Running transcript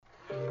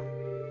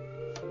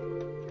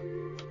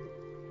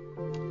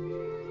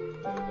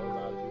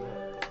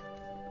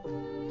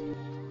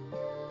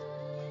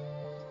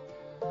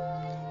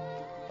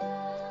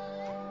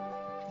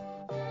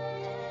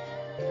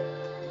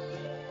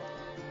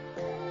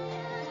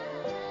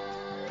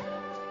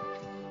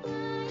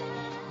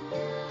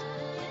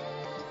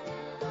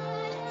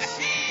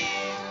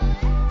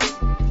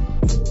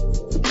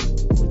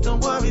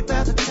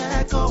about the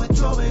tag, go and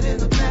throw it in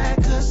the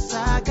bag, 'cause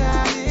I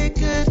got it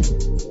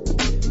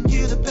good.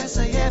 You're the best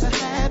I ever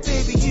had,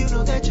 baby, you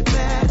know that you're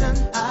bad,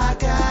 and I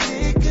got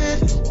it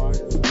good.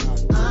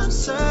 I'm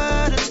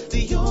certain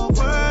that you're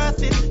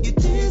worth it, you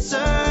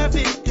deserve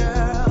it,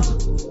 girl.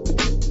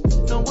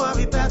 Don't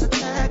worry about the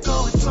tag,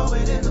 go and throw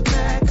it in the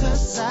bag,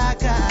 'cause I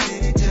got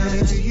it good. Tell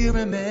me, do you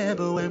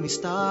remember when we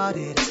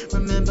started?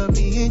 Remember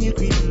me and you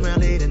creeping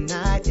around late at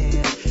night,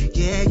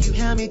 yeah, you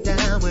held me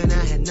down when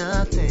I had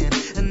nothing,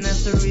 and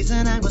that's the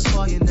reason I was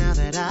for you now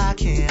that I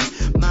can.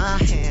 My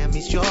hand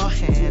meets your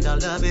hand, our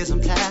love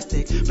isn't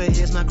plastic, but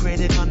here's my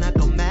credit card, not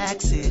go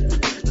max it.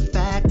 The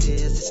fact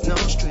is, it's no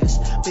stress,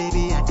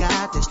 baby, I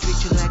got this, treat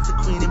you like the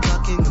queen in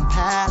Buckingham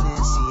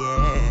Palace,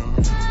 yeah.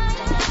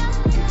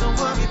 Don't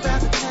worry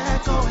about the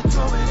tag, go and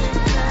throw it in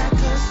the bag,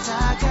 'cause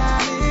I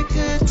got it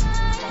good.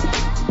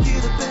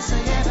 You're the best I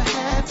ever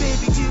had,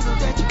 baby, you know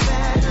that you're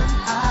bad, and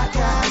I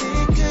got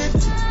it good.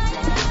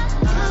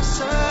 I'm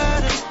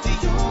certain that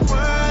you're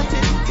worth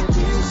it, you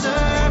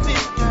deserve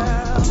it,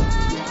 girl.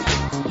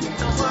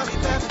 Don't worry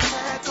about the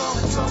tag, go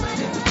and throw it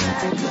in the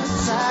bag,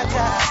 'cause I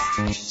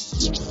got it.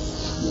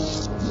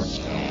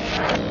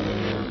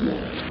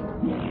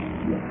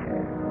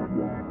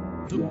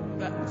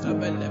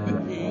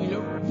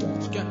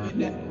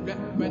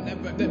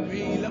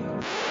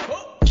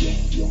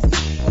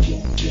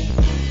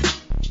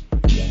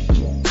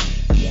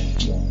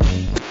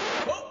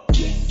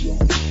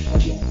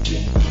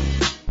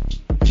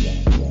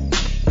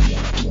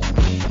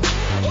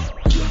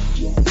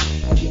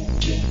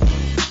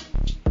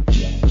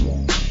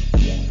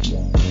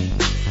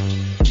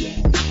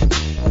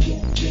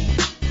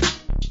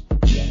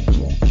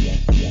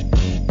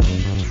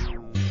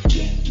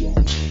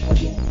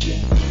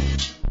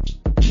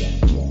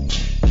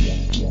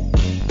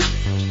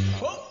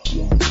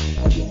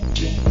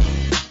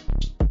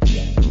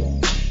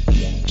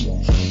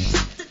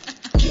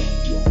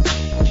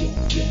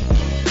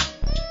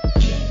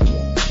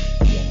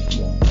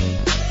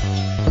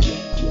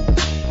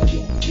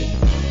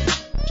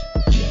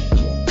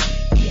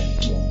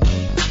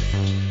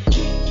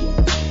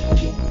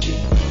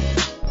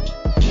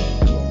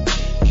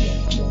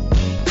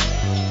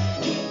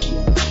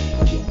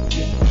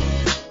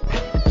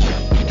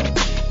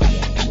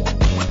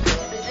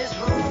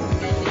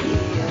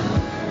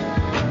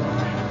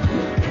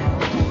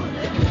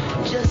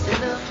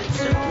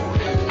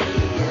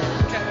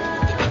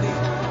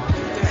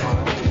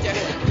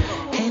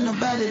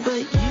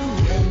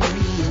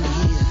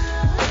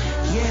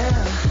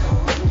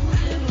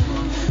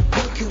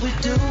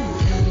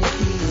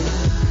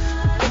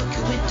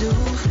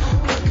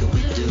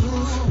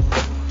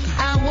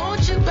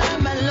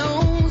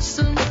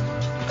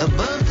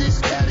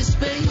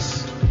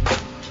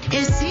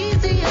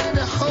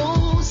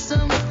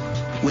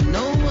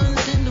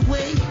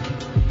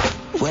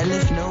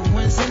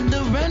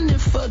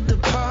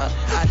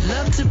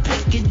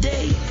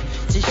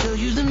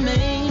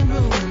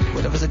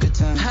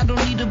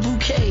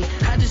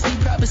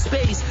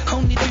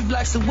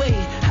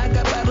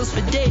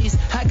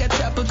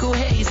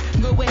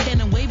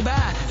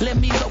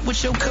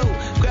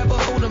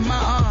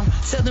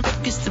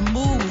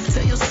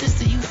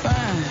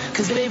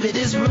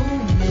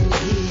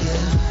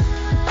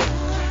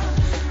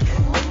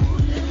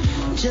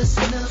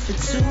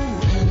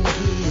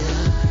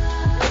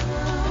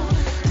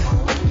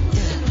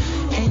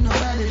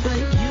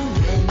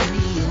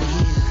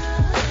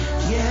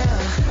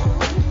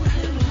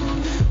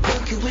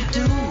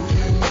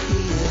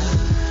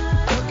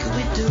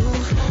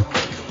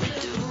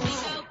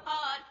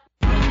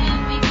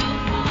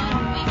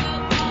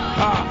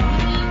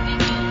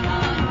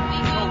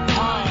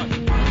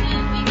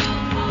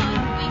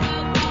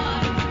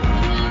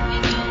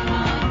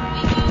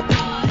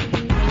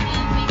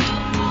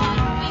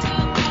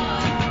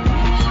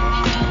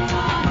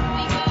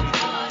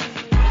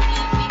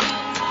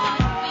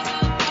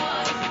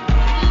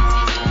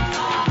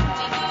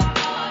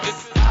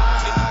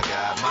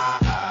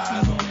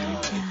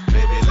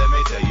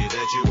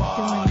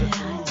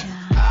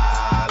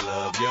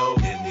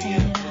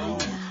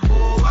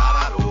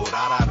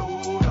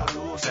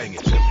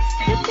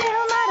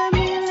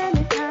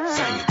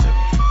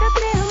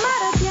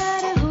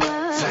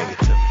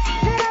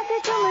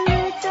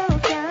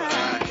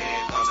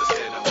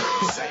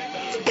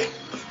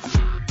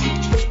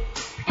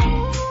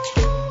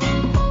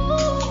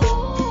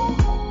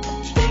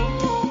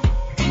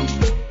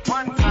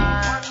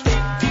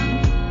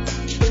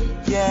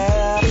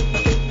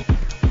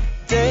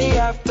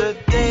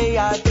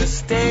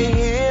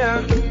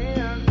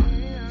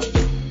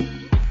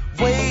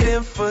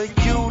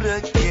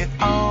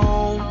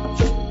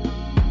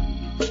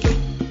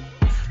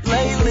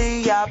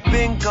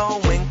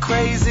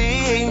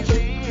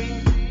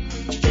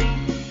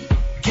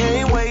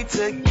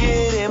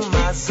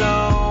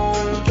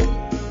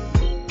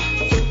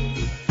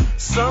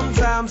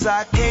 Sometimes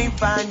I can't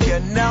find your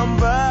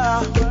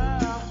number,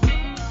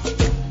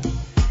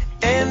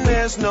 and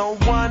there's no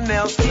one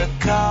else to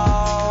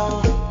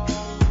call.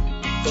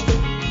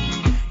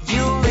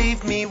 You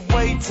leave me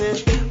waiting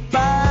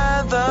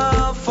by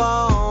the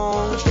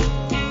phone.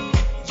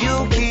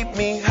 You keep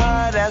me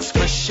high, that's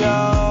for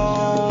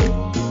sure.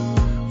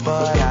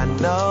 But I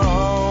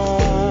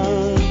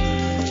know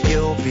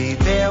you'll be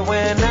there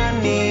when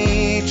I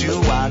need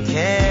you. I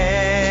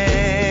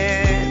can't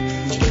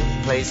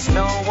place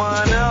no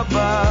one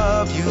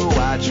above you.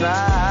 I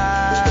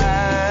try,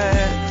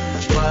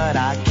 but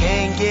I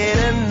can't get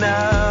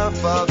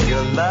enough of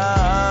your love.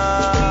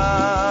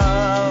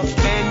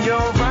 And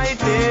you're right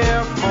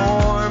there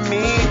for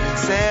me.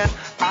 Said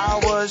I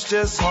was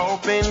just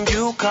hoping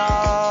you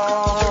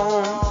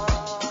call.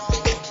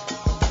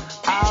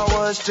 I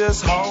was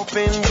just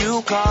hoping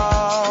you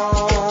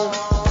call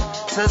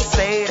to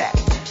say that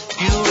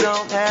you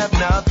don't have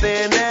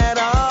nothing at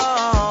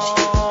all.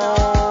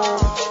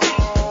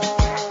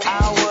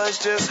 I was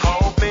just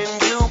hoping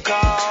you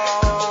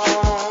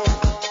call.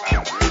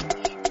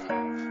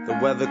 The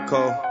weather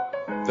cold,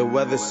 the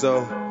weather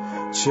so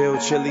chill,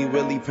 chilly,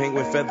 willy,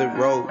 penguin feathered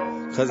road.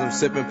 Cause I'm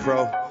sipping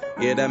pro,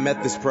 yeah, that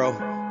method's pro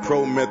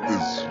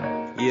methods,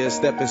 yeah,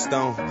 stepping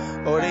stone.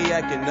 Oh, they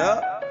acting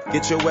up,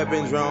 get your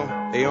weapons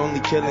wrong. They only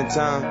killing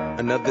time,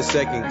 another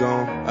second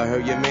gone. I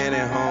heard your man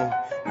at home,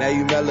 now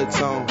you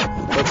melatonin,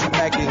 but you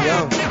acting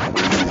young.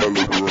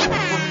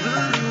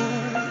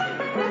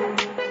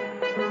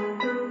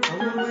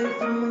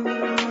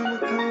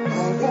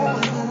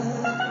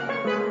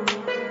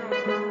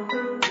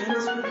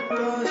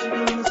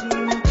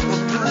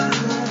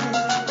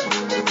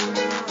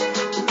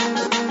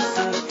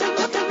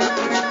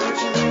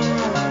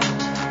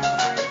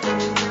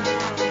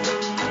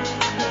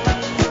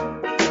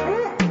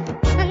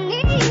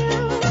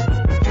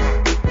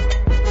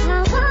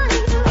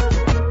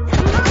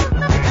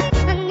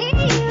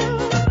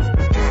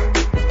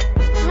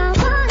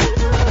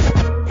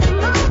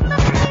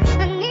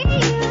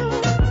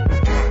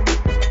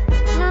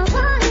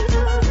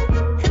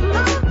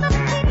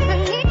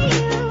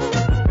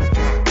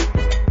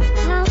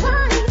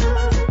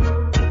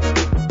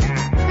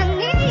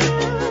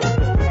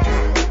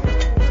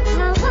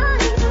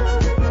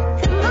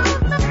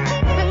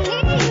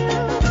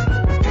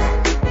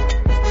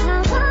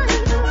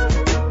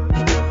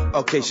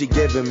 Okay, she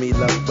giving me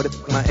love, but it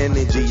my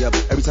energy up.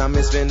 Every time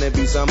it's finna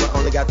be summer,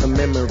 only got the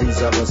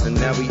memories of us. And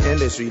now we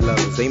industry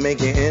lovers, they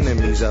making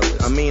enemies of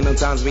us. I mean,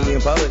 sometimes we in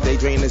public, they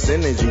drain this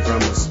energy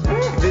from us.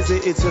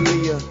 Visit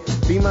Italia,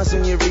 be my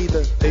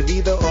senorita. They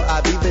either or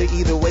I be there,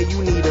 either way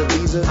you need a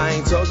visa. I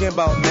ain't talking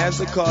about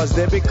MasterCards,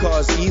 debit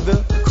cards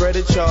either.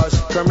 Credit charge,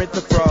 Kermit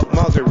the Frog,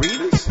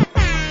 margaritas.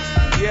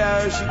 Yeah,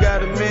 I heard she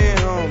got a man,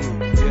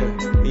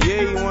 homie.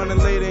 Yeah, you wanna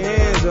lay the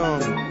hands on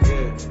me.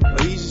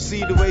 But you should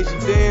see the way she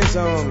dance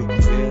on me.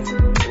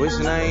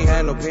 Wishing I ain't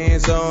had no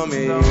pants on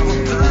me.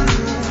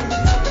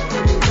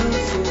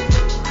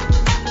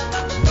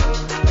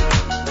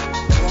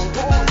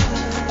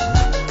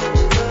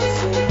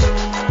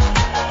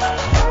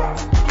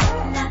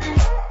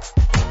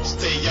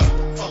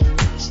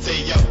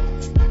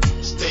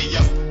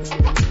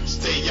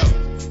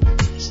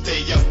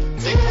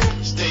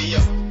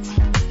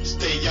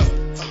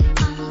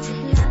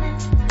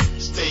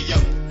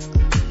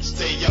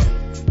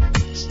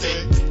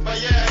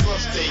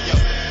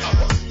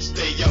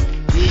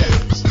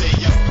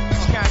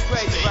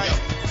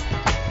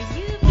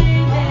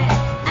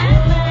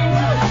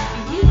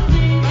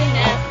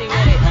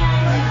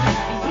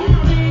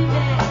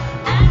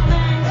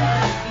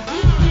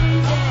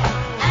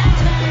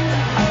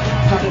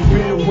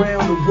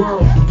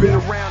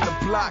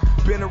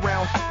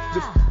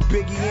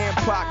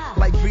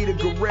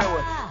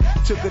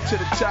 To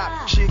the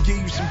top, she'll give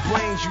you some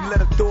brains, you let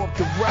her throw up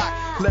the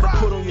rock, let her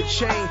put on your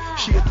chain,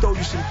 she'll throw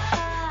you some.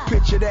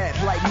 Picture that,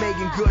 like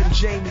Megan Good and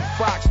Jamie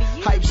Foxx.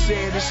 Hype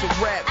said it's a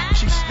rap,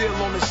 she's still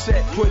on the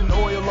set, putting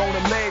oil on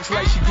her legs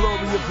like she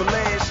Gloria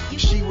Velez.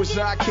 She was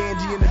eye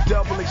candy in a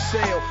double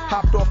XL,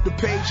 hopped off the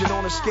page and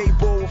on a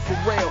skateboard with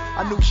Pharrell.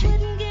 I knew she,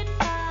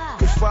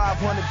 cause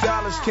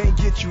 $500 can't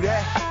get you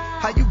that.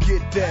 How you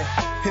get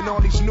that? And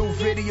all these new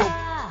videos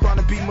trying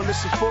to be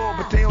Melissa Ford,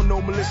 but they don't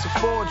know Melissa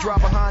Ford.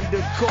 Drive behind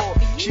the core,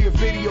 she a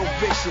video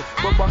vixen,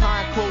 but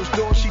behind closed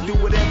doors she do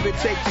whatever it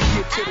takes to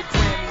get to the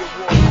Grammy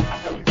Award.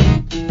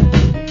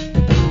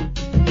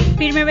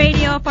 Freedom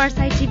Radio,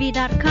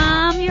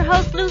 FarsideTV.com. Your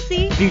host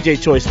Lucy,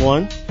 DJ Choice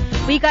One.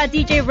 We got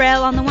DJ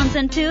Rell on the ones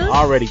and twos.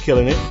 Already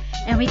killing it.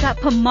 And we got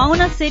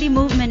Pomona City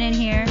Movement in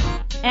here.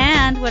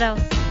 And what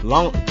else?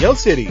 Yo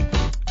City.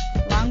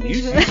 You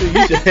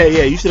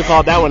should have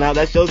called that one out.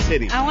 That's your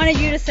city. I wanted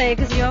you to say it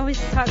because you always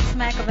talk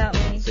smack about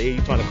me. See,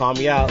 you trying to call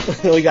me out.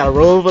 We got a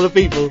room full of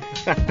people.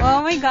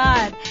 Oh, my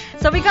God.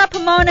 So we got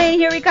Pomona in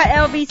here. We got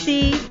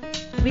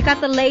LBC. We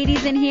got the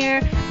ladies in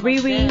here.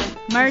 Riri,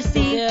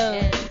 Mercy.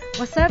 Yeah.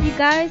 What's up, you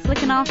guys?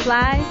 Looking all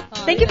fly.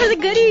 Thank you for the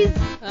goodies.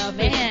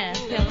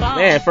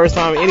 Man, first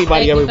time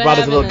anybody ever brought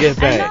us a little gift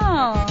bag. I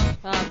know.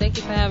 Thank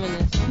you for having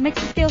us. It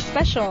makes us feel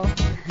special.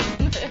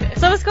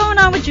 So what's going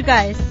on with you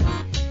guys?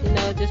 You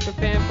know, just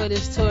preparing for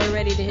this tour,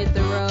 ready to hit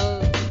the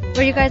road.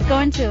 Where you guys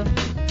going to?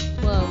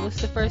 Well,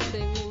 what's the first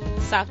thing we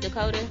South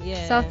Dakota.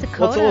 Yeah. South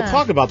Dakota. Well,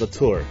 talk about the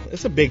tour.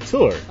 It's a big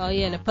tour. Oh,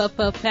 yeah, the Puff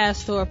Puff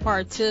Pass Tour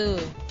Part 2.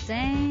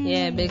 Dang.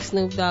 Yeah, Big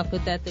Snoop Dogg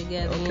put that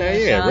together.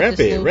 Okay, yeah, rep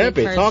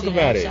it. Talk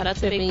about it. Shout out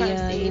to Big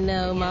Percy.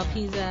 My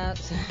peas out.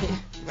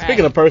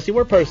 Speaking of Percy,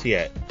 where Percy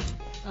at?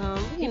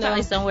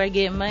 Probably somewhere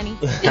getting money.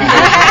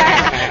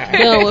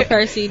 Doing what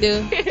Percy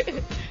do.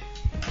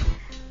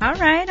 All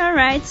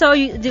right. So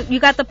you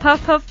got the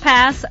Puff Puff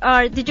Pass.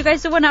 Did you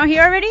guys do one out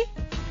here already?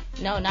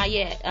 No, not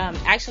yet.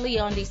 Actually,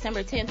 on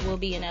December 10th, we'll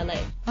be in LA.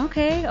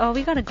 Okay. Oh,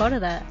 we gotta go to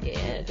that.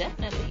 Yeah,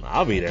 definitely.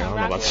 I'll be there. I don't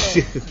know about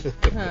you.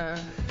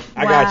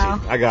 I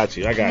got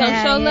you. Come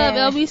show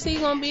love. LBC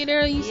gonna be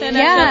there. You said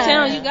that's your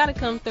town. You gotta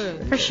come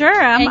through. For sure.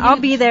 I'll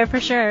be there for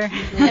sure.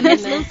 And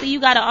Miss Lucy,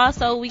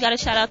 we gotta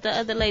shout out the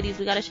other ladies.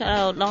 We gotta shout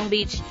out Long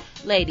Beach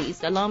ladies,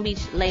 the Long Beach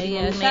lady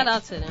movement. Shout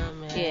out to them,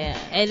 man. Yeah.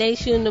 And they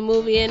shooting the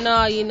movie and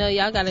all.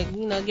 Y'all gotta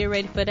get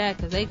ready for that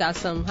because they got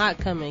something hot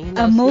coming.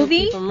 A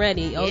movie? Keep them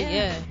ready. Oh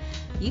yeah.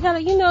 You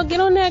gotta, get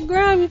on that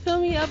grind. You feel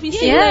me?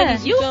 LBC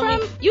ladies.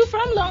 You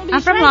from Long Beach?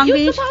 I'm from Long Beach.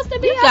 You supposed to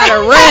be. You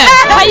gotta rap.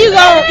 How you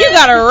go? You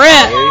gotta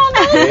rap.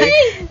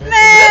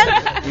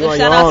 Man.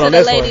 Shout out to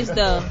the ladies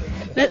though.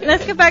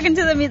 Let's get back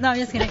into the music. No, I'm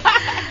just kidding.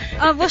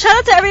 Well, shout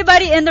out to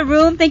everybody in the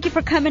room. Thank you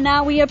for coming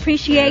out. We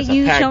appreciate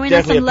you showing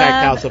us some love.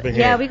 Packed house up in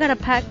here. Yeah, we got a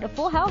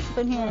full house up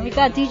in here. We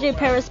got DJ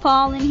Paris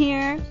Paul in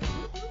here.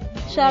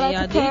 Shout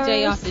out to Paris.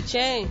 DJ off the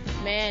chain.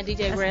 Man,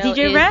 DJ Rell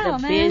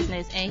is the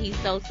business, and he's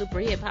so super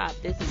hip-hop.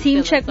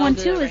 Team Check 1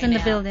 2 is in the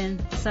building.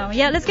 So,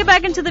 yeah, let's get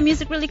back into the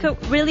music really quick.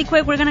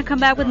 We're going to come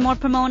back with more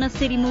Pomona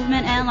City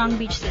Movement and Long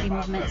Beach City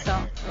Movement. So,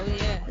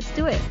 let's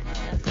do it.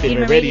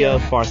 Livestream Radio,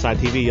 Farside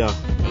TV, y'all.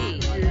 Hey.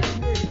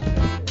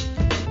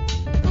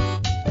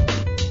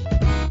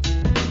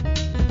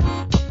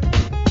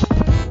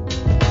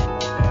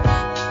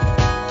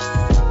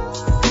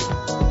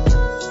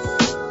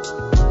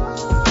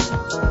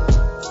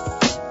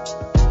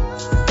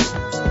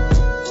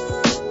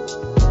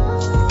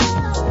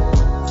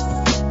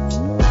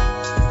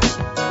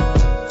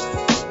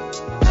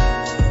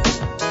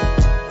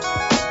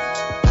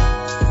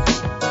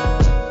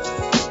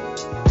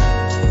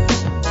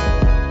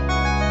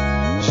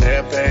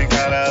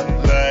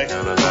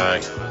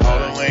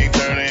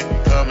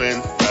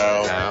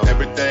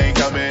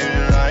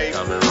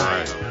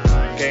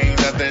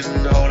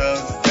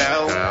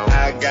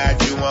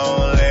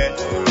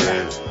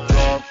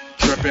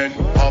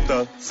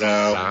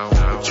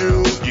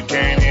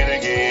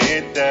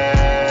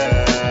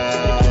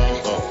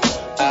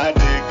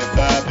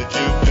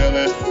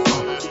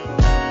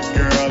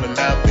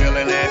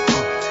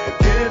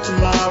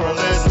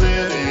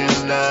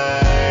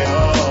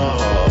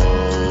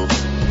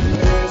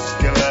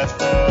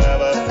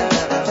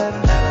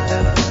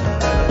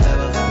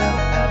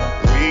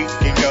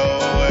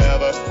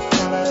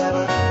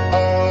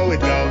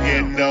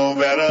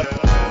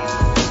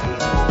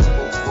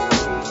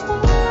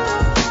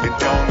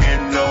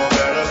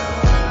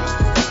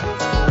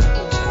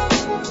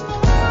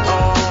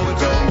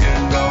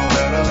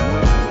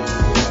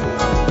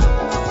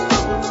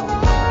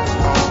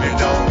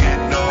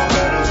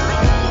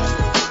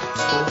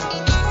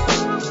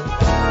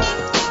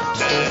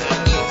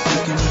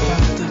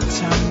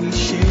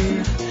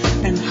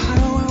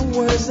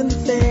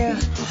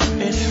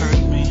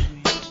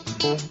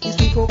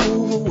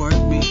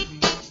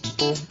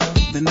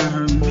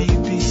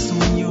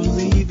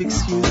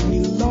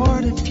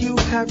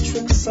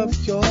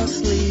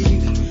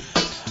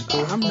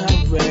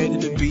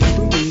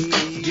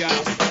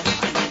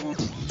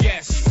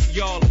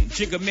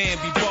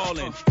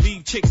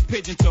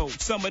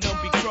 Some of them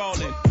be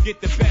crawling,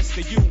 get the best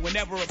of you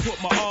whenever I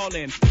put my all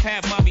in.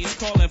 Half mommy is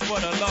calling for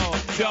the law,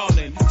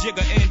 darling.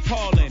 Jigger and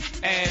Paulin',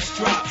 ass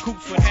drop,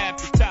 coops with half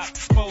the top,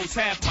 expose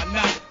half my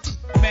knot.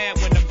 Mad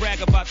when I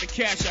brag about the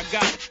cash I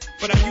got,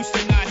 but I'm used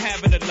to not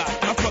having a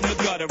lot. I'm from the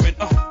gutter and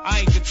I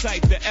ain't the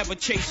type to ever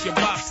chase your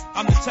box.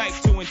 I'm the type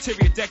to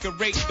interior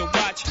decorate the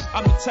watch.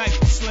 I'm the type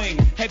to sling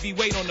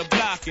heavyweight on the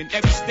block and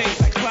every stage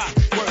like clock.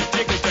 Word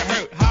jiggers to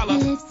hurt, holla.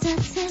 Your lips are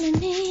telling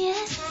me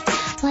yes,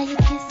 while you're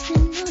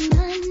kissing on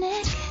my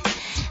neck,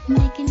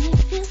 making me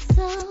feel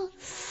so.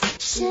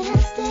 Should I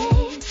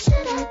stay?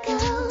 Should I go?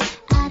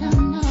 I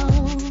don't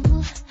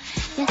know.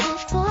 Your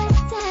hot boy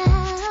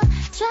style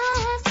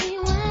drives me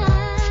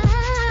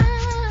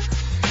wild,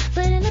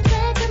 but in the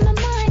back of my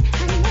mind,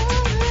 I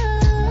know.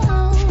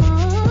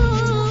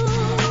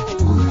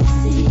 Wanna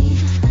see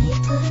how you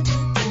put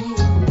that thing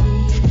on me?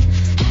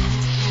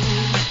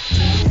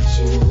 Can't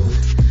you?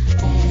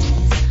 There's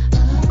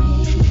a me,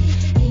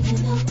 even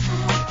though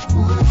I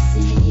wanna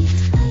see.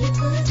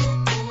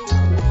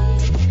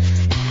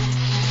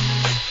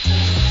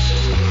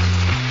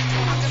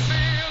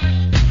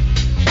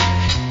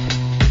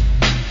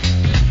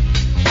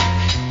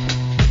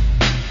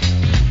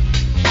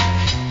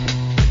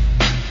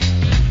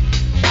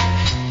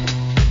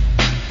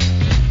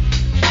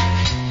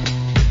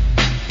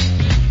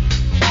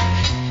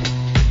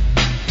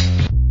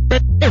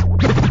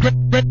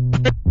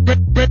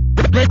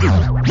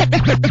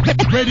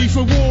 Ready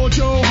for war,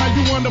 Joe? How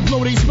you wanna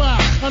blow they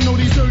spot? I know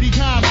these dirty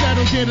cops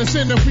that'll get us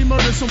in if we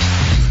murder some.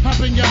 Hop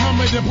in your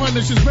Hummer, the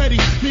punish is ready.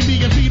 Meet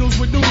me and Beatles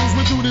with noodles,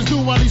 we do this do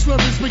while he's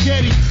slurping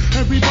spaghetti.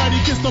 Everybody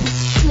kiss the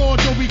floor,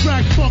 Joe, we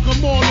crack, fuck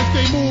them all. If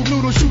they move,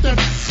 noodle, shoot that.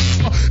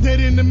 Dead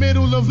in the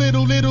middle of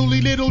little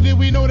did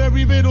we know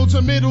every riddle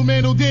to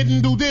middleman who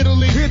didn't do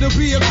diddly. It'll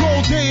be a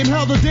cold day and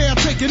hell the day I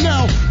take it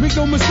now. Make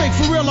no mistake,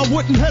 for real, I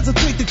wouldn't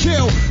hesitate to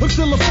kill. I'm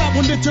still a fat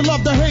one that you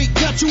love to hate.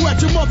 Got you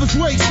at your mother's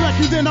waist, smack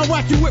you then I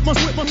whack you with my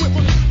whip.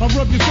 I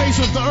rub your face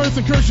off the earth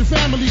and curse your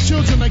family,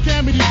 children like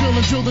Amity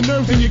filling, chill the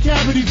nerves in your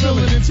cavity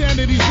filling.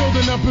 Insanity's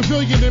building a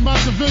pavilion in my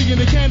civilian.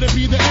 It can't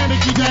be the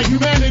anarchy that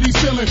humanity's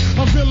filling.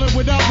 I'm feeling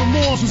without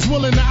remorse, was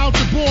willing to out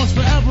your boss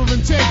forever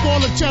and take all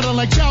the cheddar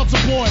like child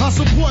support. I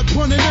support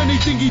Pun in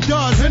anything he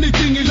does,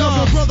 anything he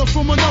loves. A brother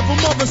from another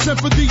mother sent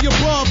for the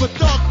above. A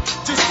thug,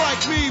 just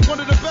like me, one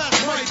of the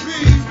best might be.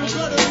 Even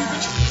better,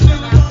 even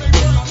still how they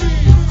want me.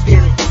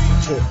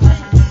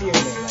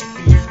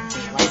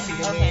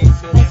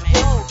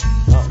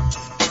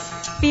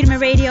 Firme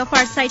Radio,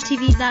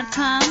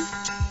 FarsideTV.com.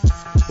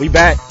 We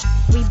back.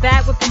 We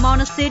back with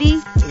Pomona City.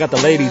 We got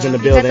the ladies in the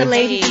We building. got the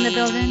ladies in the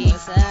building.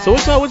 So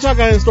what y'all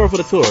got in store for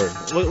the tour?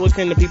 What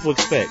can the people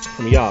expect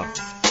from y'all?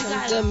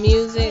 Some good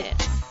music.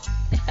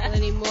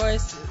 Plenty more.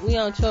 We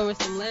on tour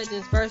with some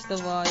legends. First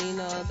of all, you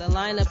know, the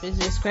lineup is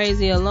just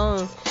crazy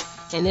alone,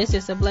 and it's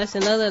just a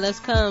blessing. Let us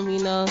come,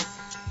 you know.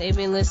 They've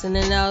been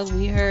listening out.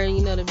 We heard,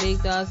 you know, the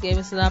big dogs gave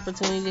us an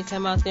opportunity to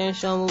come out there and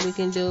show them what we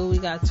can do. We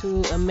got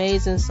 2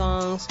 amazing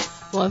songs.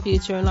 One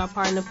featuring our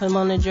partner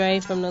Pomona Dre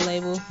from the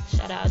label.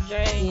 Shout out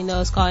Dre. You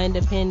know, it's called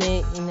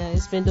Independent. You know,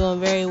 it's been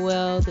doing very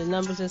well. The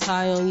numbers is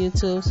high on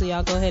YouTube, so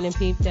y'all go ahead and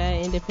peep that.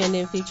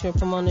 Independent featuring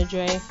Pomona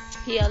Dre.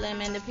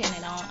 PLM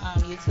Independent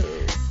on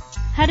YouTube.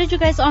 How did you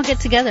guys all get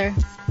together?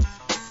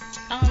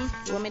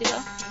 You want me to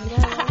go?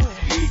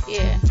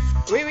 Yeah.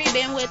 Riri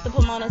been with the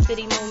Pomona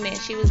City movement.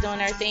 She was doing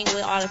her thing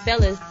with all the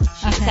fellas.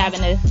 She was having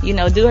to, you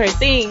know, do her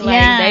thing.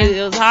 Like,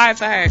 it was hard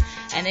for her.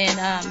 And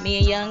then me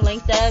and Young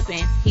linked up,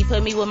 and he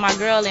put me with my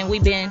girl, and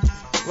we've been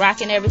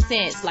rocking ever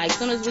since. Like, as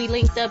soon as we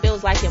linked up, it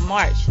was like in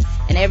March.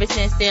 And ever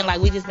since then,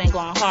 like, we just been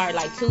going hard.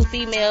 Like, 2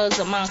 females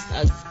amongst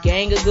a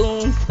gang of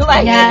goons.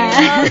 Like, you know what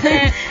I'm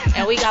saying?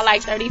 And we got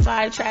like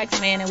 35 tracks,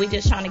 man, and we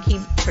just trying to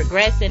keep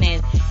progressing.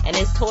 And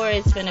this tour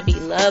is gonna be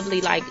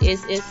lovely. Like,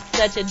 it's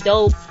such a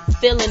dope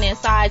feeling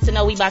inside to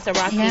know we about to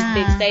rock these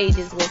big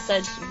stages with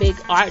such big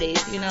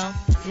artists, you know?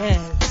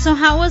 Man. So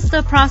how was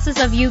the process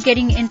of you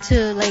getting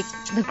into, like,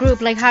 the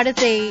group? Like, how did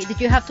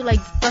you have to, like,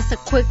 bust a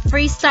quick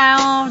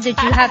freestyle?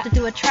 Did you have to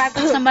do a track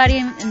with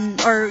somebody?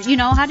 Or, you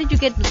know, how did you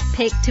get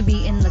picked to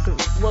be in the group?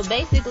 Well,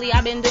 basically,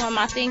 I've been doing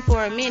my thing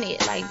for a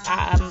minute. Like,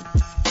 I'm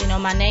you know,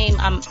 my name,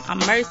 I'm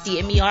Mercy,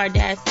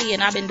 M-E-R-C,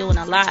 and I've been doing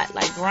a lot,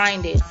 like,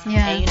 grinding.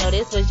 Yeah. And, you know,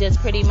 this was just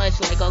pretty much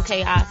like,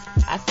 okay, I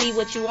see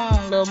what you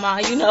want, Lil Ma,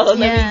 you know, let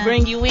me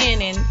bring you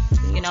in and,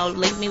 you know,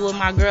 link me with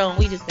my girl, and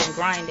we just been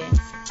grinding.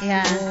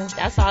 Yeah.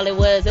 That's all it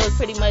was. It was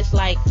pretty much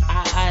like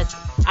I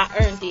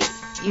earned it,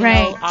 you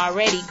know,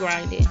 already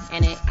grinding,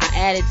 and I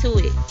added to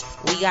it.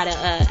 We got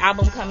an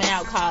album coming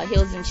out called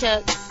Heels and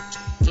Chucks,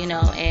 you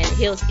know, and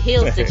Heels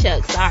to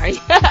Chucks, sorry.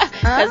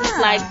 Because it's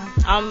like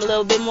I'm a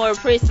little bit more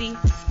prissy,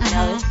 you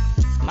know.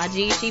 My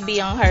G, she be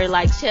on her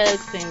like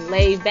Chucks and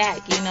laid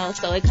back, you know,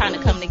 so it kind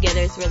of come together.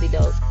 It's really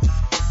dope.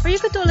 Or you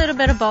could do a little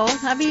bit of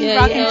both. I be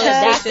rocking Chucks.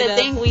 That's the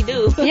thing we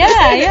do.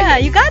 Yeah,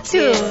 you got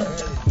to.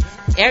 Yeah.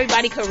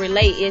 Everybody could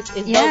relate. It's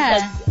dope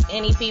because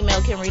any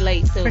female can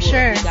relate to what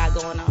we got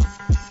going on.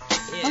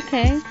 Yeah.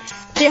 Okay.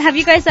 Have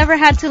you guys ever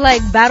had to,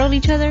 like, battle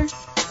each other?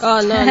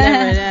 Oh, no,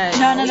 never that.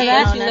 None of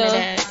that? You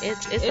know,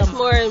 it's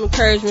more an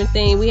encouragement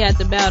thing. We had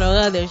to battle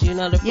others, you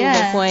know, to prove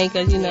a point.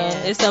 Because, you know,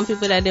 it's some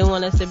people that didn't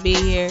want us to be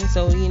here.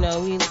 So, you know,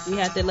 we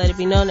had to let it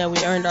be known that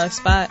we earned our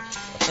spot.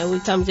 And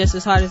we come just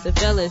as hard as the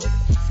fellas.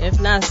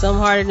 If not, some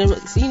harder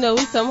than, you know,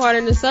 we come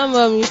harder than some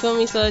of them, you feel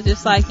me? So it's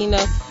just like, you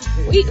know,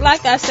 we,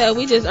 like I said,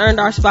 we just earned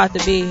our spot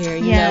to be here.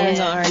 You know, we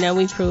gonna earn that.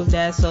 We proved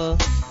that. So,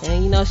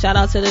 and, you know, shout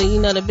out to the,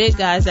 you know, the big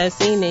guys that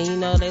seen it. You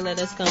know, they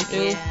let us come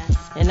through. Yeah.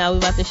 And now we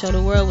about to show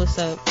the world what's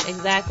up.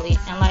 Exactly.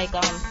 And, like,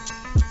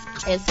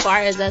 as far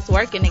as us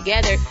working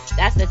together,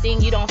 that's the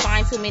thing. You don't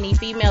find too many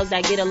females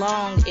that get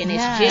along, and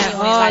it's genuine.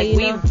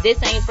 Like,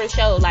 this ain't for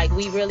show. Like,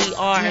 we really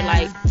are,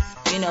 like,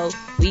 you know,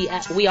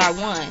 we are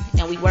one,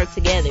 and we work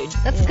together.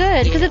 That's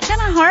good, because it's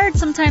kind of hard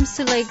sometimes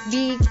to, like,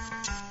 be,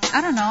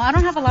 I don't know, I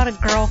don't have a lot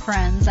of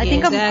girlfriends. I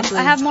think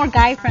I have more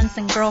guy friends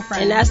than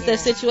girlfriends. And that's the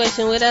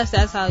situation with us.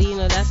 That's how, you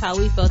know, that's how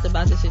we felt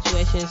about the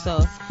situation.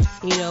 So,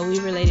 you know, we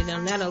related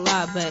on that a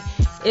lot. But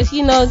it's,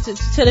 you know,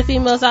 to the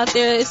females out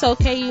there, it's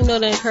okay, you know,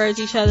 to encourage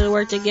each other to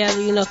work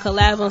together, you know,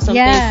 collab on some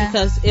things.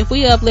 Because if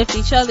we uplift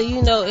each other,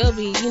 you know, it'll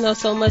be, you know,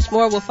 so much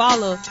more will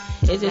follow.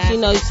 It's just, you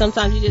know,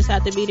 sometimes you just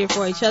have to be there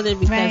for each other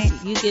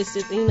because you get,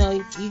 you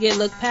know, you get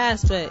looked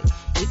past, but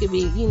you could be,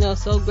 you know,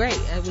 so great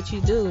at what you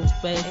do,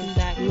 but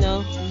exactly. You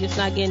know, you're just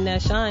not getting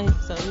that shine.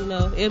 So, you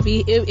know,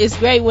 it's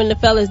great when the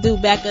fellas do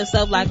back us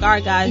up like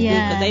our guys do,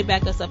 because they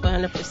back us up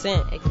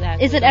 100%.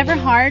 Exactly. Is it ever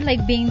hard,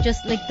 like being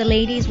just like the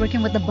ladies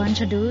working with a bunch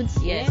of dudes?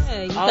 Yes.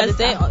 Yeah, because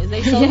they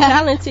so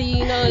talented.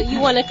 You know, you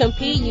want to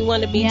compete, you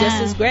want to be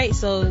just as great.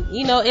 So,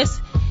 you know, it's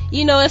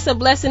a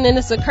blessing and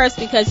it's a curse,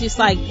 because it's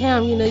like,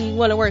 damn, you know, you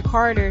want to work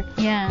harder.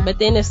 Yeah. But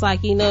then it's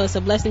like, you know, it's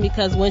a blessing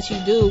because once you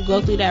do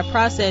go through that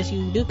process,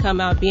 you do come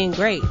out being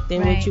great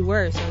than what you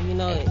were. So, you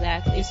know,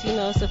 it's, you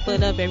know, it's a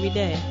foot up every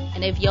day.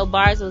 And if your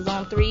bars was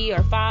on 3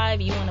 or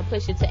 5, you want to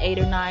push it to 8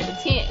 or 9 to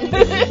 10.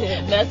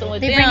 Messing with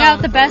them. They bring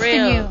out the best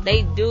in you.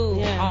 They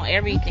do on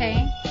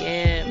everything.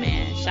 Yeah,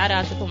 man. Shout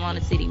out to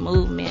Pomona City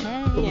Movement.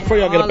 But before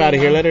y'all get up out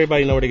of here, let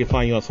everybody know where they can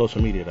find you on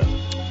social media, though.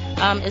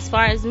 As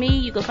far as me,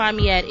 you can find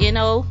me at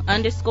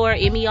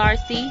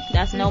NO_MERC.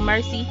 That's No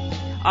Mercy.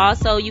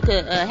 Also, you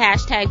could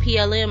hashtag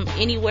PLM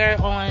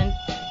anywhere on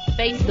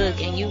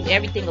Facebook, and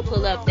everything will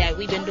pull up that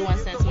we've been doing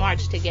since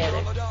March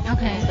together.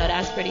 Okay. So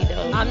that's pretty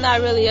dope. I'm not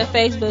really a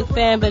Facebook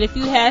fan, but if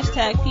you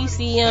hashtag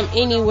PCM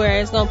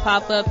anywhere, it's gonna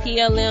pop up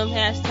PLM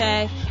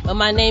hashtag. But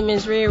my name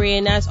is Riri,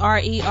 and that's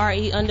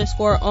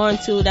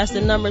RERE_on2. That's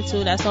the number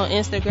 2. That's on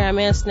Instagram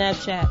and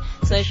Snapchat.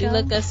 So if you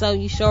look us up,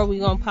 you sure we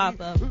gonna pop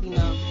up. You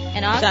know.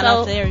 And also, shout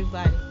out to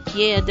everybody.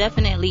 Yeah,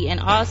 definitely. And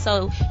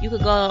also, you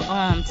could go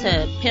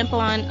to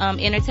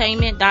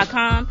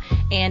pimponentertainment.com,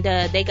 and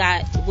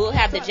we'll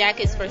have the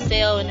jackets for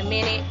sale in a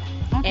minute.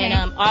 Okay.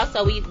 And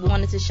also, we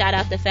wanted to shout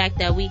out the fact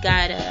that we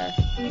got we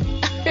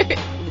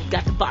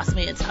got the boss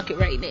man talking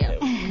right now.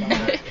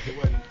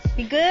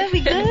 We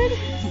good?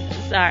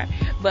 Sorry,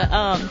 but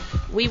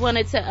we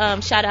wanted to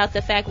shout out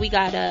the fact we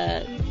got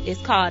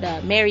it's called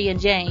Mary and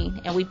Jane,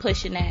 and we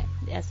pushing that.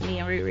 That's me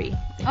and Riri.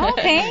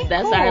 Okay.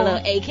 That's cool. our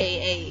little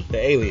AKA. The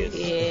alias.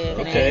 Yeah.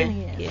 Okay.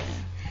 Man. Yeah.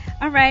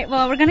 All right.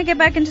 Well, we're gonna get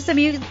back into some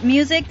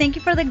music. Thank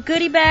you for the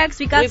goodie bags.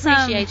 We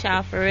appreciate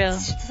y'all for real.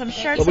 Some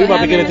shirts. So we're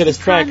about to get into this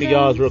track of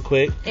y'all's real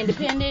quick.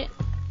 Independent.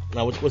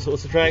 Now, what's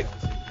the track?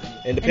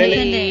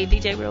 Independent.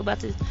 DJ Rell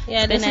about to.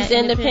 Yeah, this is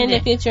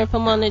Independent featuring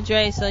Pomona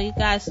Dre. So you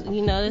guys,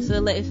 you know, it's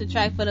a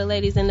track for the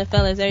ladies and the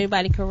fellas.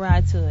 Everybody can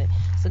ride to it.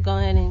 So go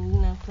ahead and, you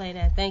know, play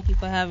that. Thank you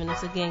for having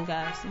us again,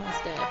 guys.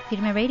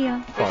 Firme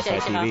Radio. Crossfire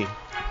TV.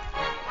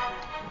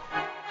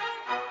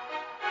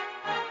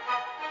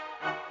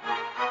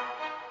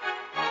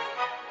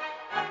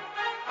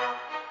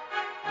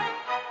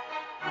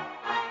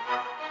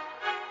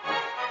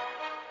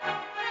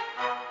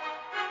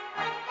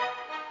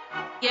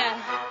 Yeah.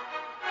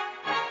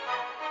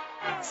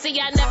 See,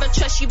 I never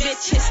trust you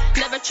bitches,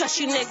 never trust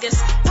you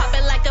niggas.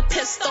 Popping like a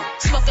pistol,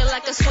 smoking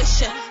like a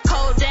swisher.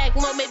 Kodak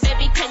moment,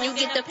 baby, can you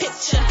get the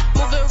picture?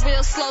 Moving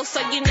real slow so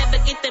you never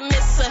get the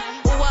misser.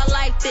 Ooh, I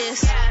like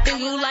this, do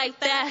you like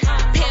that?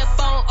 Pimp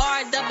on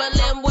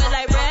R-double-M, will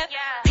I rap?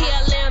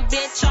 PLM,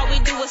 bitch, all we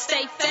do is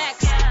stay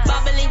facts.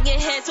 Bobbing in your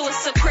head till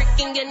it's a crick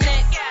in your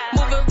neck.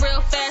 Moving real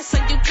fast so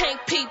you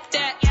can't peep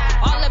that.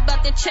 All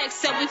about the checks,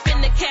 so we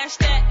finna cash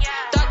that.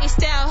 Doggy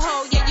style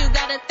hoe, yeah, you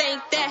gotta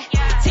think that.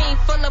 Team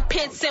full of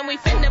pits and we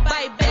finna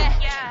bite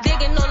back.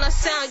 Digging on our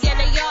sound, yeah,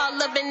 they all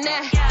loving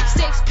that.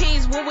 6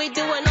 P's, what we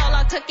doing, all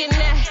I cooking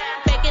that.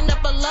 Baking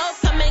up a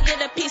loaf, come and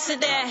get a piece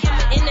of that.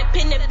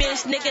 Independent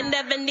bitch, nigga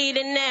never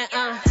needing that,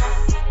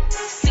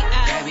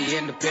 Baby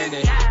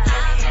independent,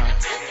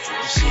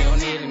 she don't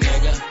need a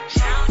nigga. She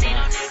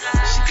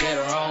get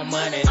her own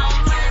money.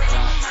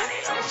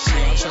 She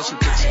don't trust you,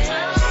 bitch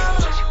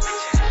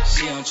ass.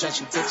 She don't trust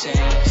you, bitch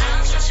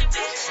ass.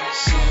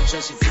 She don't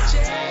trust you, bitch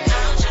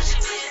ass.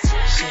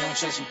 She don't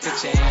trust you,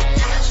 bitch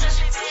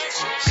ass.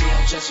 She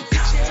don't trust you,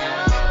 bitch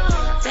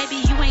ass. Baby,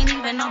 you ain't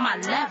even on my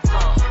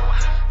level.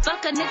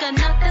 Fuck a nigga,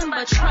 nothing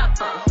but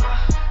trouble.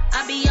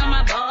 I be on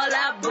my ball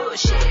out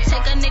bullshit.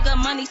 Take a nigga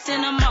money,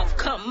 send him off,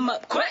 come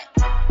up quick.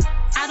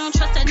 I don't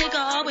trust a nigga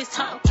always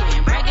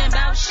talking, bragging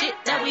about shit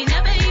that we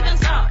never even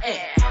saw.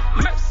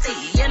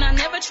 Mercy, and I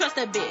never trust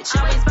a bitch.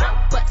 Always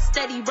broke, but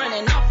steady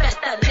running off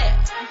at the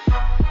left.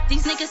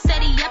 These niggas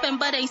steady yapping,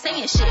 but ain't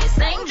saying shit.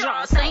 Same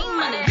draw, same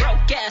money,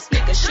 broke ass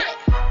nigga shit.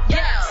 Yo,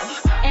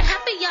 and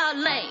half of y'all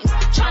lames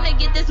tryna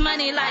get this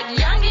money like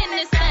young in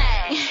this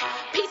thing.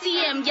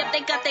 PCM, yep,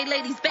 they got they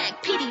ladies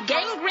back. PD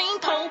gang green,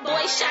 pole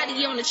boy,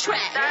 shotty on the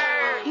track.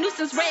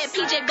 Nuisance red,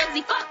 PJ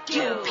Bugsy, fuck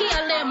you.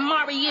 PLM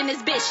Mari in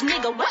this bitch,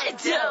 nigga, what it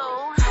do?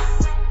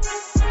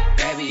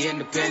 Baby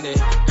independent,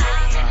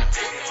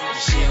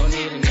 she don't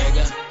need a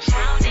nigga.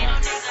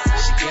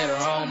 She get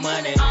her own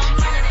money.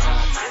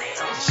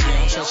 She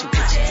don't trust you,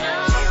 bitch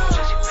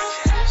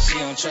ass. She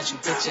don't trust you,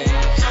 bitch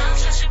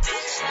ass.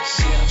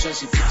 She don't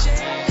trust you, bitch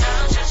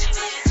ass.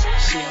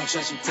 She don't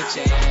trust you, bitch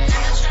ass.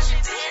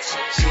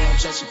 She don't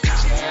trust you,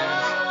 bitch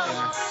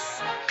ass.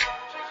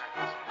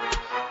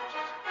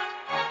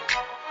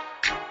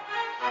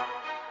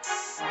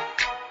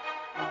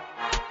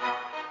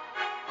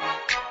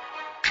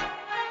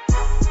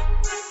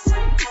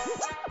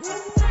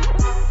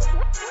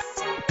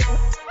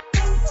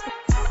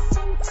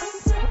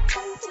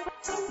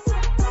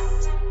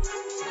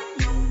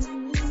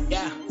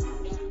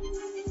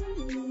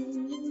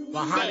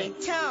 100.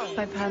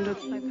 500.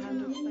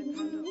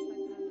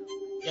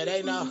 Yeah,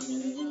 they know.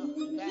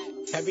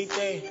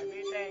 Everything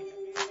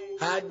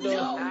I do,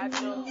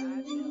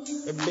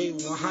 it be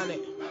 100.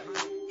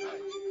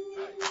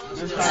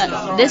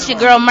 This your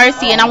girl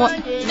Mercy, and I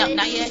want no,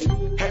 not yet.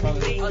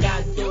 Everything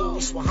I do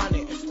is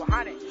 100.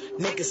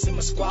 Niggas in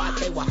my squad,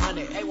 they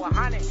 100.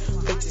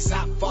 Bitches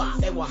I fuck,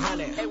 they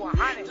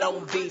 100.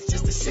 Long Beach,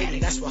 just the city,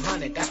 that's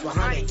 100. That's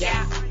 100,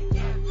 yeah.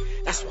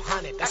 That's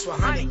 100. That's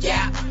 100,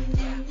 yeah.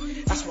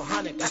 That's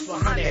 100. That's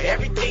 100.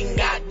 Everything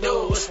I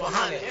do is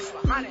 100.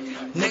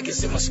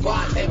 Niggas in my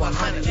squad, they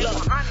 100.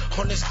 Look,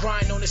 on this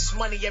grind, on this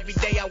money, every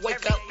day I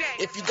wake up.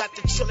 If you got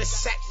the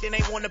chillest sack, then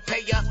they wanna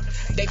pay up.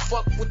 They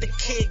fuck with the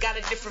kid, got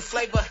a different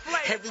flavor.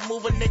 Every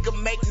move a nigga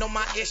make, know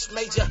my ish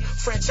major.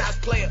 Franchise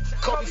player,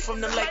 Kobe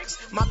from the Lakers.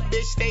 My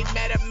bitch, they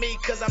mad at me,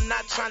 cause I'm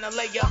not trying to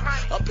lay up.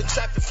 Up in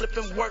traffic,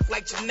 flipping work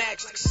like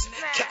gymnastics.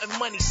 Counting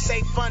money,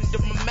 safe under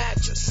my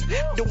mattress.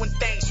 Doing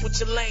things,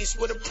 switching lanes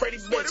with a pretty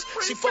bitch.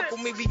 She fuck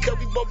with me because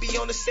we both be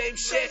on the same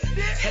shit.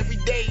 Every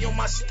day on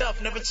my stuff,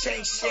 never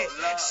change shit.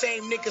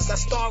 Same niggas I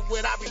start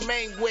with, I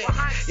remain with.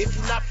 If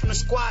you not from the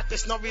squad,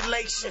 there's no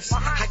relations.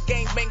 I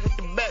gang bang with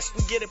the best,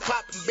 we get it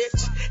poppin',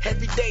 bitch.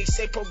 Every day,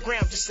 say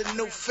program, just a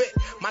new fit.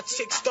 My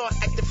chicks start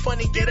acting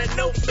funny, get a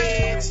new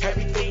bitch.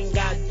 Everything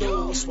I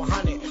do is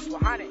 100.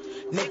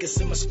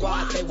 Niggas in my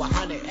squad, they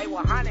 100.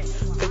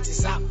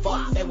 Bitches I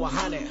fuck, they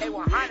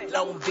 100.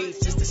 Long Beach,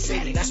 just the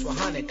city, that's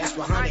 100. That's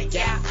 100,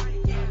 yeah.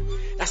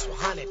 That's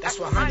 100. That's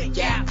 100,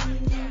 yeah.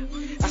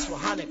 That's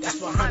 100.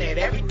 That's 100.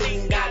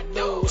 Everything I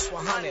do is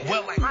 100.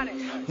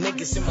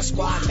 Niggas in my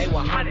squad, they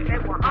 100.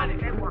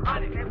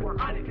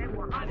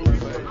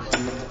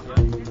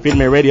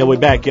 Livestream Radio, we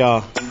back,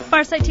 y'all.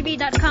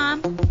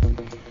 FarsightTV.com.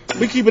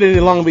 We keeping it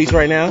in Long Beach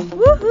right now.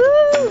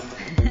 Woohoo!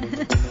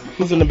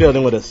 Who's in the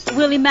building with us?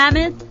 Willie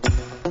Mammoth.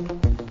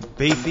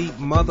 Beefy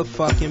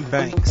motherfucking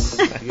Banks.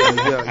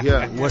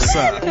 Yeah. What's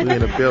up? We in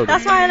the building.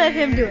 That's why I let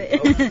him do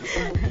it.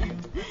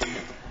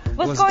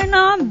 What's going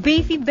on,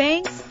 Beefy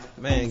Banks?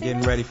 Man,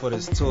 getting ready for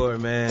this tour,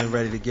 man.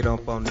 Ready to get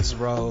up on this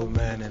road,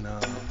 man, and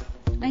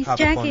nice hop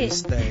jacket. up on this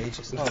stage.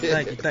 Oh,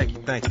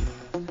 thank you.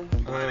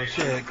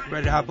 Shit,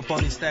 ready to hop up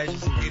on these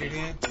stages and get it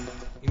in.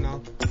 You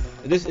know.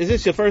 Is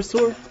this your first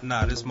tour?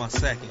 Nah, this is my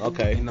second.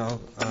 Okay. You know,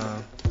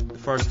 the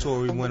first tour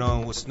we went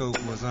on with Snoop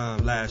was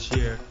last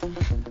year.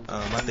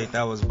 I think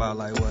that was about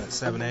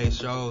 7 or 8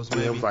 shows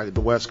maybe. Yeah, it was like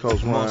the West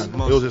Coast one.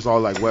 Most, it was just all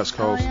like West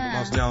Coast. Oh, yeah.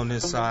 Mostly on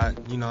this side,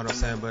 you know what I'm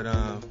saying? But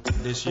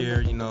this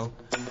year, you know,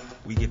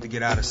 we get to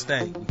get out of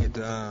state. We get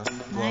to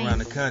go around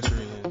the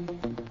country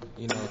and,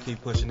 you know,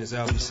 keep pushing this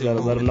LBC.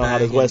 Gotta let them know how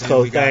this West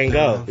Coast thing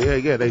go.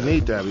 Yeah, they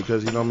need that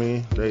because, you know what I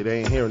mean? They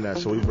ain't hearing that,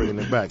 so we bringing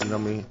it back, you know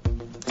what I mean?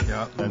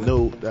 Yeah.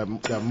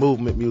 That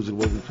movement music,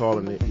 what we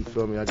calling it, you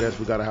feel me? I guess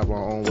we gotta have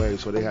our own way.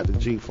 So they had the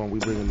G-Funk, we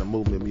bringing the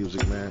movement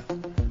music, man.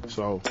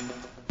 So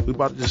we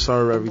about to just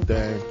serve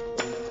everything.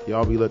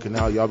 Y'all be looking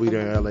out. Y'all be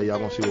there in LA. Y'all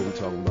gonna see what we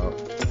talking about.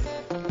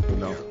 You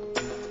know.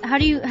 How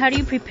do you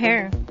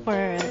prepare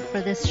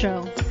for this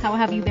show? How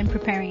have you been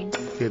preparing?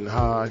 Getting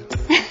high.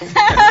 That's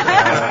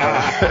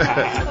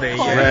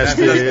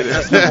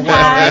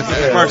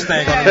the first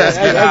thing on the list.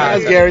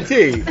 That's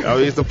guaranteed. I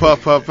mean, it's the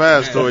puff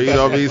pass story, you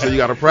know what I mean? So you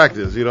gotta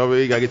practice, you know what I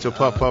mean? You gotta get your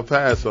puff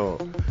pass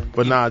on.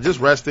 But nah, just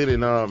resting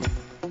and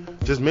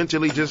just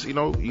mentally, just, you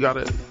know, you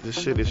gotta,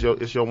 this shit,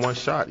 it's your one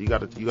shot. You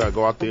gotta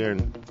go out there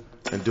and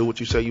do what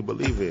you say you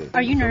believe in.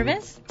 Are you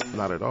nervous?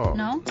 Not at all.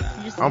 No?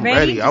 Just I'm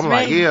ready. I'm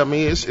like, ready. yeah, I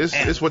mean,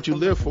 it's what you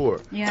live for.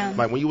 Yeah.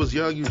 Like when you was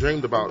young, you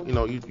dreamed about, you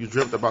know, you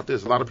dreamt about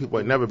this. A lot of people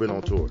ain't never been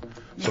on tour.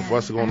 So for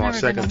us to go on our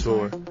second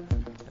tour.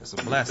 It's a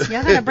blessing.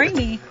 Y'all gotta bring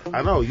me.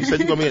 I know. You said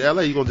you're gonna be in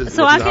LA. You gonna just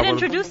so I can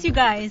introduce you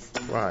guys.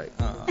 Right.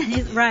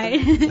 Right.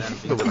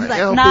 He's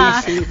like,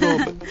 nah.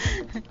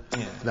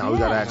 Nah, we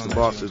gotta ask the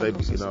bosses. They,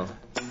 you know,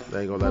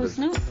 they ain't gonna let us.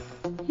 Snoop?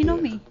 You know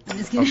me. I'm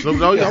just kidding. Snoop,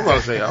 no, I'm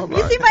about to say.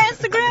 You see my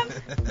Instagram?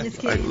 Just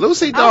kidding. Like,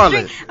 Lucy,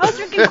 darling. I was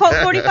drinking Colt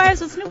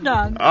 45s with Snoop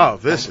Dogg. Oh,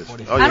 vicious. Oh,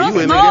 yeah, I don't you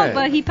in smoke, the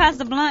but he passed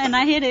the blunt and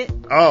I hit it.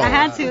 Oh. I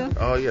had to.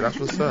 Oh, yeah, that's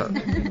what's up.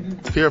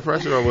 Peer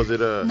pressure, or was it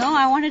No,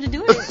 I wanted to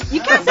do it.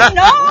 You can't say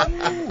no.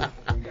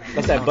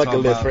 That's that bucket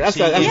list for that's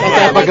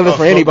that bucket list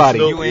for anybody.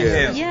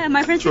 Yeah,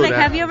 my friends were like,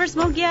 "Have you ever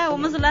smoked?" Yeah.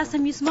 When was the last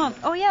time you smoked?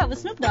 Oh yeah, it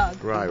was Snoop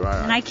Dogg. Right.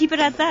 And I keep it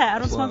at that. I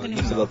don't smoke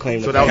anymore. So that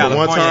was the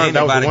one time.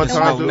 That was the one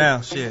time.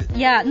 Now, shit.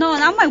 Yeah, no,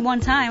 not my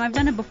one time. I've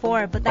done it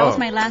before, but that was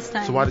my last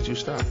time. So why did you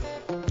stop?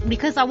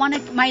 Because I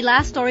wanted my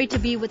last story to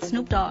be with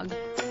Snoop Dogg.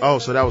 Oh,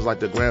 so that was like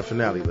the grand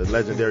finale, the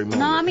legendary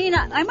moment. No, I mean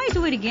I might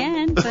do it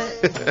again,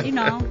 but you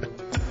know.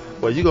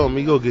 Well, you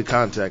gonna get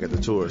contact at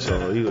the tour,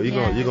 so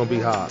you're gonna be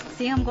hot.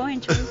 See, I'm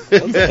going to.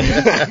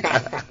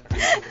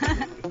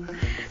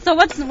 So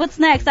what's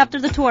next after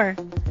the tour?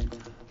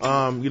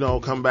 You know,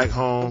 come back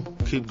home,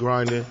 keep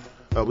grinding.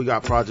 We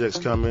got projects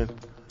coming.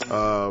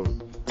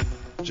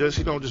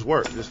 Just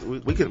work.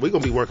 We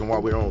gonna be working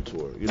while we're on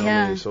tour. You know what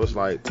I mean? So it's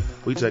like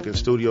we taking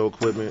studio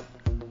equipment.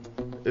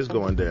 It's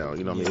going down.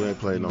 You know what I mean? We ain't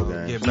playing no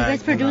games. You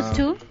guys produce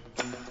too?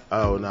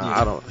 Oh no,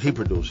 Yeah. I don't. He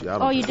produced it. I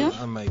don't. Oh, you do?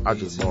 I make I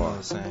beats, just you know bar. what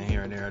I'm saying,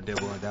 here and there,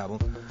 dibble and dabble.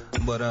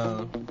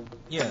 But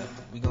yeah,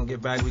 we gonna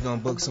get back. We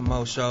gonna book some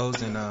more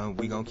shows, and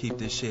we gonna keep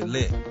this shit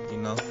lit, you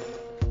know,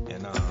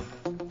 and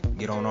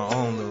get on our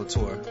own little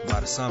tour by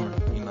the summer,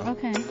 you know.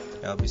 Okay.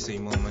 LBC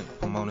movement,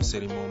 Pomona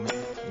City movement,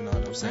 you know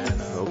what I'm saying.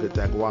 Go get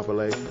that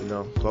guapole, you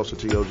know, closer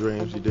to your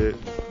dreams. You did.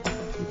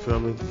 You feel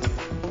me?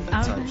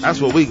 That's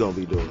what we gonna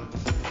be doing.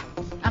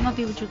 I'm gonna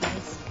be with you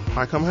guys. All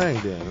right, come hang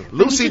then. Bring me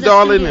Lucy to the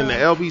Darling studio. and the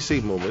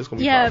LBC movement. It's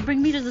gonna be Yeah, fun.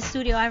 bring me to the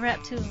studio. I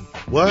rap too.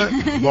 What?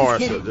 Bars,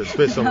 kidding. just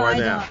spit some No, right I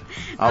now. don't.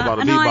 I'm about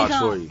to No, I beatbox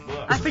don't. for you.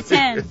 I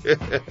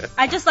pretend.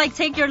 I just like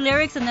take your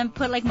lyrics and then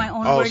put like my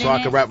own Oh, word so in I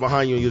it. can rap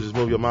behind you and you just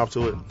move your mouth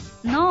to it?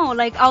 No,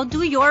 like I'll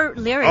do your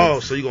lyrics.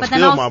 Oh, so you gonna but then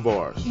steal I'll- my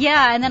bars?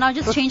 Yeah, and then I'll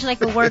just change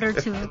like a word or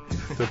two.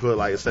 To put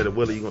like instead of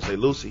Willie, you gonna say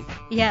Lucy.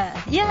 Yeah,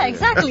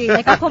 exactly.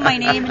 Like I'll put my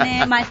name in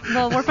it.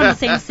 Well, we're from the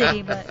same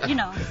city, but you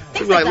know, You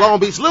things be like that. Long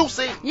Beach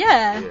Lucy.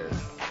 Yeah.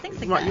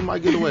 Things like You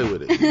might get away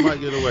with it. You might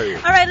get away with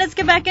it. All right, let's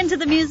get back into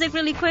the music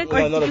really quick. We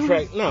got Or another do you-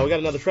 track. No, we got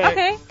another track.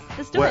 Okay,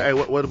 let's do What, it. hey,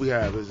 what do we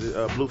have? Is it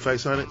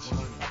Blueface Hunters?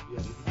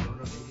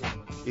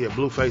 Yeah,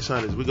 Blueface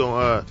Hunters. We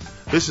gonna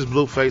this is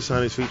Blueface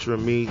Hunters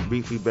featuring me,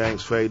 Beefy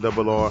Banks, Faye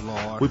Double R.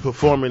 We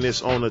performing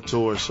this on the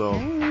tour, so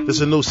this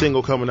is a new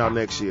single coming out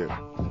next year.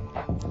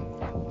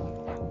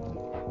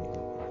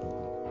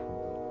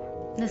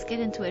 Let's get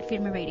into it.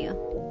 Firme Radio.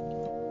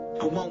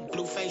 I want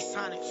Blueface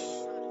Hunters.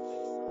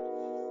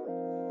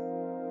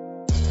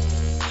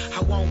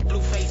 I want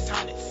Blueface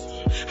Hunters.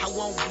 I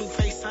want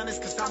Blueface Hunters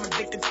cause I'm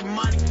addicted to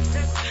money.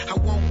 I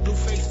want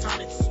Blueface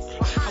Hunters.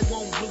 I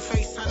want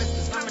Blueface Hunters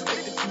cause I'm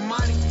addicted to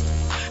money.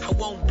 I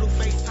want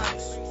Blueface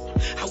Hunters.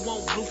 I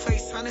want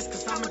Blueface Hunters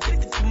cause I'm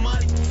addicted to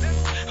money.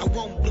 I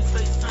want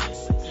Blueface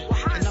Hunters.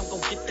 And I'm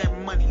gonna get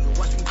that money.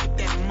 Watch me get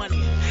that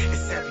money.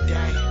 It's every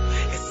day.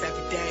 It's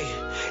every day.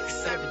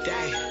 It's every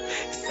day.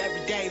 It's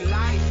everyday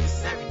life.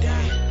 It's every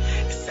day.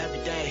 It's every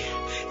day.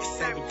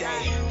 It's every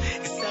day.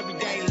 It's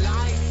everyday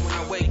life. When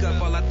I wake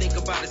up, all I think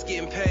about is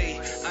getting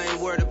paid. I ain't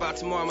worried about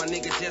tomorrow, my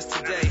nigga, just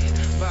today.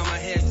 Bow my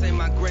head, say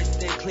my grace,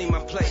 then clean my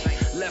plate.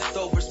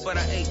 Leftovers, but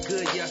I ate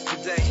good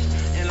yesterday.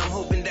 And I'm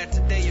hoping that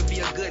today will be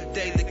a good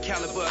day. The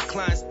caliber of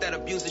clients that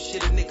abuse the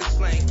shit a nigga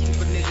slang. Keep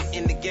a nigga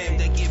in the game.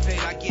 They get paid,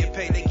 I get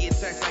paid. They get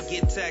taxed, I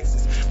get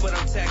taxes. But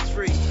I'm tax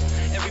free.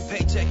 Every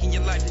paycheck in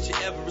your life that you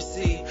ever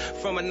receive.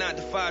 From a 9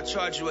 to 5,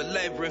 charge you a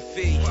laboring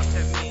fee.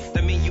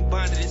 That mean you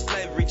bonded in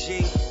slavery,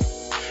 G.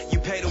 You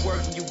pay to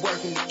work and you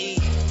working to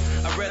eat.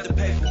 I'd rather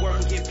pay for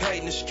work and get paid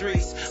in the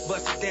streets.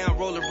 Bust it down,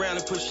 roll around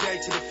and push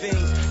shade to the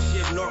fiends.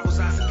 Shit, Norcos,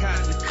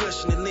 Oxycontin, the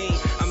cushion, the lean.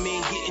 I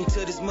mean, getting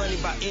to this money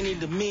by any of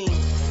the means.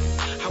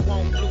 I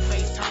want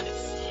Blueface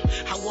Hunters.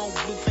 I want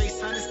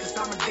Blueface Hunters cause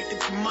I'm addicted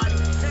to money.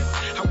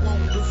 I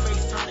want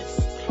Blueface Hunters.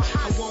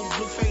 I want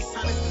Blueface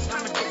Hunters cause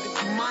I'm addicted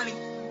to money.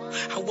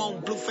 I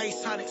want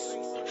Blueface Hunters.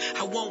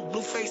 I want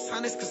Blueface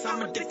Hunters cause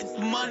I'm addicted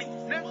to money.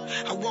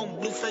 I want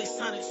Blueface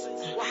Hunters.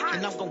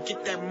 And I'm gonna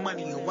get that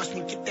money. And watch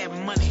me get that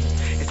money.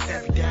 It's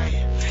every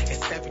day.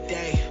 It's every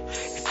day.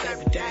 It's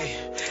every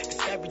day.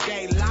 It's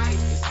everyday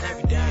life. It's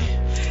every day.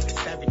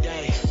 It's every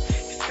day.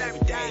 It's every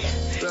day.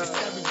 It's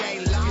everyday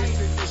life.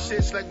 This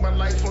shit's like my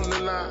life on the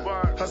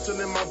line. Hustle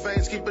in my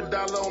veins, keep a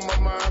dollar on my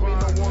mind. Me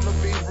don't wanna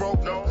be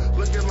broke, no.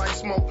 Looking like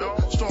smoke, no.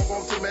 Strong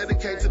on to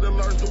medicate to the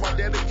learn, do I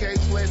dedicate?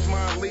 Pledge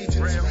my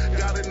allegiance.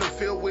 Got in the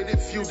field with it.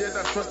 Few that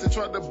I trust and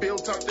try to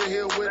build top the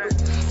hill with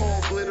it.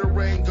 All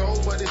glitter ain't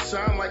gold, but it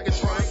shine like a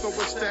triumph. Throw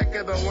a stack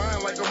at a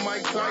line like a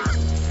Mike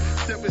Tyson.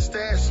 7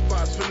 stash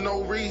spots for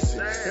no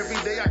reason. Every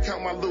day I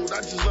count my loot,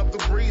 I just love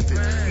to breathe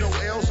it. No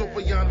L's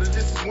over yonder,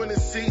 this is winter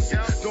season.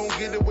 Don't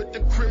get it with the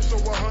Crips or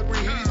a hungry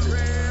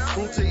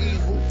heathen. Root to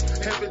evil,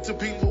 heaven to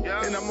people.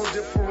 And I'm no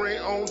different,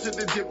 on to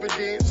the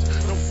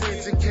dividends. No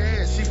friends in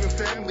cash, even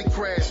family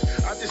crash.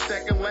 I just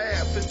stack and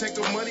laugh and take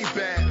the money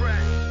back.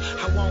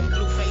 I want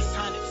Blueface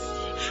Hunters.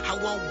 I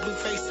want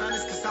Blueface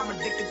Hunters cause I'm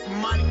addicted to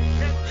money.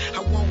 I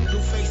want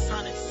Blueface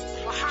Hunters.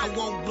 I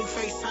want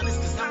Blueface Hunters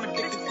cause I'm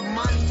addicted to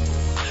money.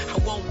 I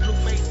want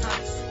Blueface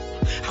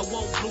Hunters. I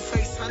want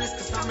Blueface Hunters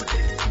cause I'm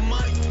addicted to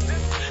money.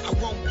 I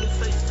want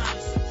Blueface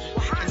Hunters.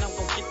 And I'm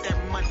gonna get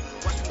that money.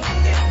 Watch me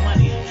get that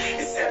money.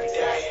 It's every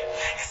day.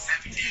 It's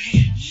every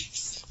day.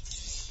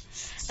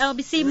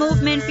 LBC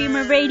Movement,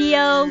 Firme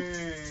Radio.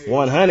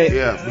 100.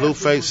 Yeah,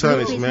 Blueface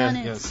Hunters, Blueface man.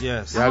 Hunters.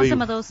 Yes. I want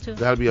some of those too.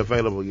 That'll be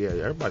available. Yeah,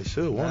 everybody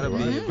should want it. That'll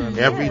be Right? available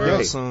Every real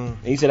day. soon.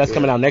 And you said that's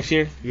coming out next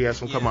year? Yeah,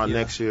 it's gonna come out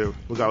next year.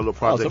 We got a little Oh,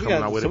 project so we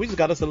coming out with so it. we just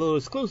got us a little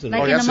exclusive.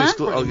 Like Oh, in that's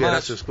a month?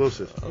 that's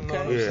exclusive.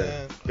 Okay.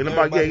 Yeah. In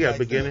about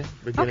beginning.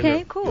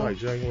 Okay, of, cool. Like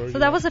January. So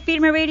that was a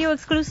Firme Radio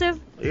exclusive?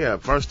 Yeah,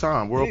 first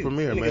time world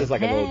premiere, man. It's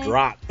like a little Hey.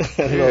 drop.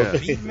 Yeah.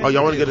 Oh,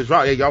 y'all want to get a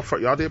drop? Yeah,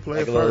 y'all did play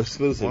Like it a little first.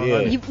 exclusive,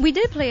 100. yeah. We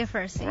did play it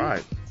first. See?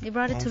 Right. They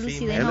brought it to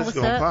Lucy. They And know it's what's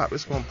gonna up. pop.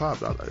 It's gonna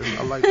pop.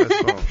 I like that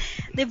song.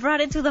 They brought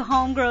it to the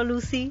homegirl,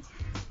 Lucy.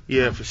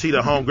 Yeah, she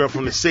the homegirl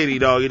from the city,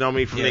 dog. You know what I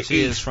mean? From Yeah, the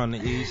she is east. from the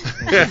east.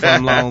 She's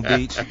from Long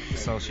Beach,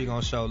 so she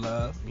gonna show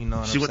love. You know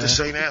what She I'm went to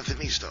saying? St.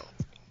 Anthony's though.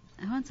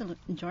 I went to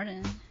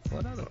Jordan.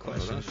 What other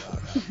question?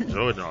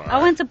 Jordan. All I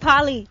right. went to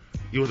Poly.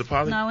 You went to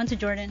Poly? No, I went to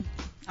Jordan.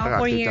 I All got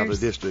 4 kicked years. out of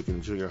the district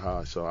in junior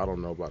high, so I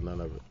don't know about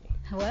none of it.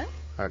 What?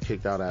 I got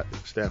kicked out at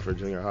Stanford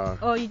Junior High.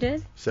 Oh, you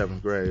did?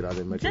 7th grade. I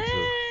didn't make it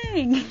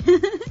Dang.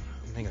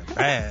 Nigga,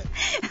 bad.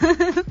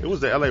 It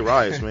was the LA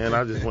riots, man.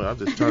 I just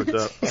turned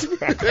up.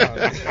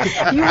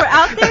 You were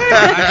out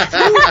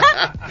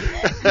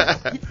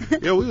there?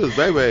 Yeah, we was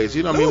babies.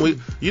 You know what I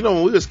mean?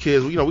 When we was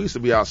kids, we used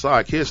to be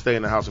outside. Kids stay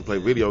in the house and play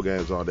video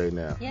games all day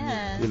now.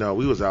 Yeah.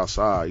 We was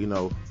outside. It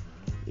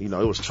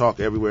was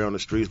chalk everywhere on the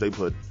streets. They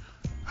put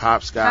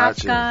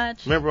hopscotch.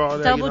 Remember all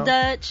that? Double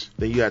Dutch.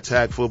 Then you had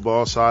tag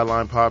football,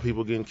 sideline pop,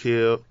 people getting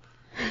killed.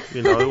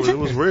 It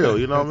was real.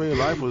 You know what I mean?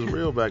 Life was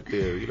real back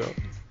there.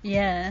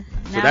 Yeah.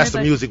 So that's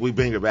the music we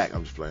bring it back.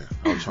 I'm just playing.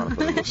 I was trying to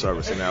put a little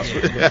service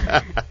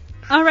announcement.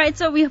 All right.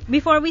 So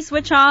before we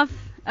switch off,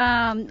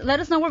 let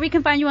us know where we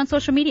can find you on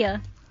social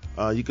media.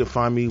 You can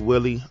find me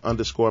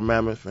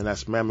Willie_Mammoth, and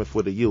that's Mammoth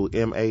with a U,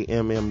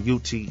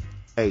 MAMMUTH,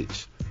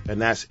 and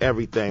that's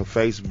everything.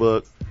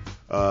 Facebook,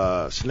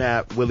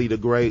 Snap, Willie the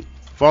Great.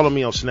 Follow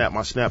me on Snap.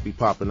 My Snap be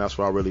popping. That's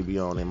where I really be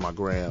on in my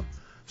gram.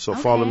 So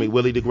follow me,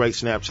 Willie the Great,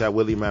 Snapchat,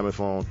 Willie Mammoth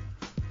on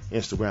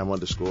Instagram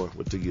 _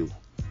 with the U.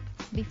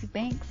 Beefy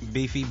Banks.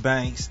 Beefy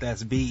Banks.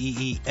 That's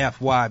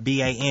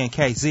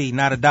BEEFYBANKZ.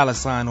 Not a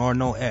 $ or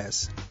no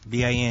S.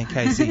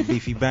 BANKZ.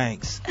 Beefy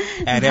Banks.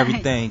 At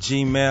everything.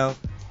 Gmail,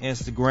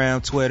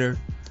 Instagram, Twitter,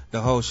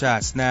 the whole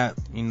shot. Snap.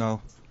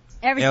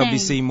 Everything.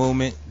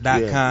 LBCmovement.com.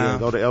 Yeah,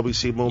 go to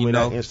LBC Movement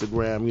at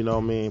Instagram. You know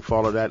what I mean?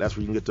 Follow that. That's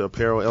where you can get the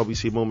apparel.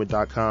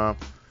 LBCmovement.com.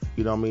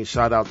 You know what I mean?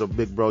 Shout out to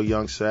Big Bro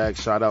Young Sag.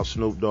 Shout out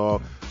Snoop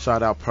Dogg.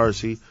 Shout out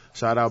Percy.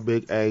 Shout out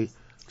Big A.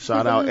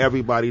 Shout out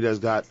everybody that's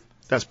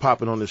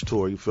popping on this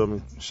tour. You feel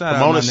me? Shout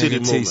Pomona out my City nigga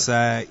Movement.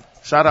 T-Sag.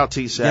 Shout out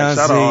T-Sag.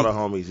 Shout out all the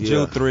homies. Yeah.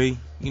 Jill 3.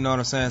 You know what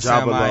I'm saying?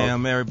 Sam I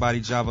Am.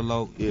 Everybody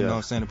Javalo. Yeah. You know what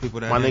I'm saying? The people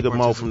that my nigga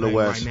Mo from the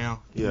West. Right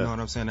now. Yeah. You know what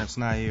I'm saying? That's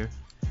not here.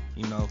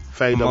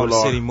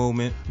 Pomona City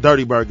Movement.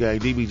 Dirty Bird Gang,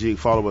 DBG,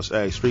 follow us.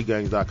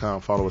 StreetGangs.com,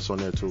 follow us on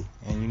there too.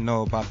 And you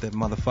know about that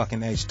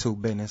motherfucking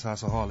H2 business,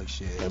 houseaholic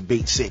shit. And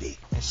Beat City.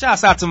 And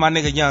shouts out to my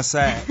nigga Young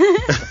Sag.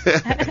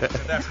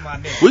 That's my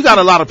nigga. We got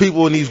a lot of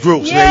people in these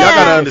groups, man. Y'all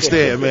gotta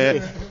understand,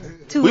 man.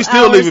 We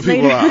still leaving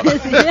people out.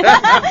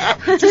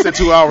 She said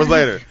 2 hours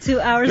later. 2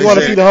 hours later. You want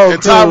to see the whole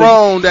and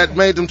Tyrone that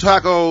made them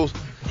tacos.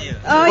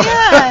 Oh,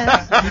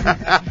 yeah.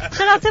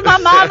 Shout out to my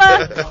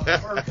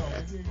mama.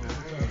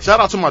 Shout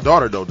out to my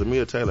daughter, though,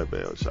 Demia Taylor,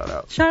 man. Shout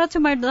out. Shout out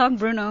to my dog,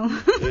 Bruno.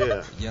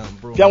 Yeah. Young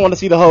Bruno. If y'all want to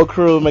see the whole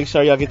crew, make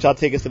sure y'all get y'all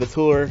tickets to the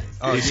tour.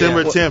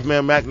 December 10th,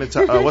 man,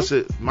 what's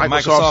it?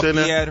 Microsoft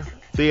Center.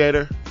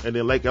 Theater. And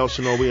then Lake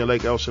Elsinore. We in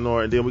Lake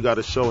Elsinore. And then we got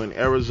a show in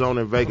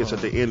Arizona and Vegas at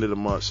the end of the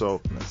month.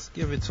 So let's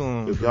give it to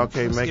him. If y'all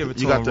can't make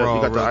it, you got the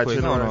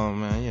itinerary. Hold on,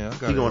 man. Yeah, I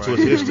got he going to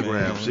his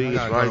Instagram. See, it's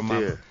right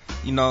there.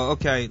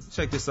 Okay,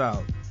 check this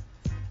out.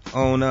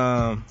 On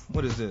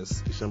what is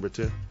this? December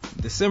 10th.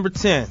 December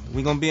 10th,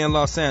 we're gonna be in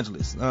Los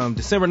Angeles.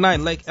 December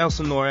 9th, Lake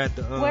Elsinore at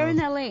the where in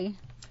LA?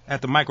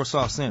 At the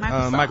Microsoft Center,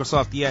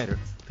 Microsoft Theater.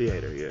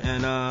 Yeah.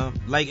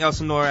 And Lake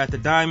Elsinore at the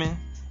Diamond,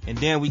 and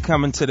then we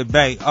coming to the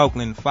Bay,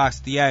 Oakland,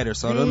 Fox Theater.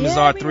 So them is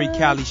our 3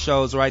 Cali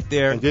shows right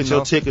there. And get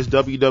your tickets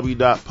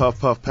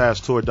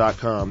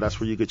www.puffpuffpasstour.com. That's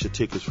where you get your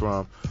tickets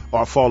from.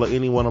 Or follow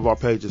any one of our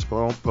pages,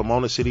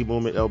 Pomona City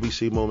Movement,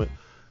 LBC Movement.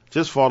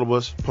 Just follow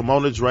us.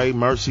 Pomona Dre,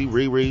 Mercy,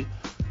 Riri.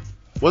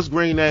 What's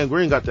Green name?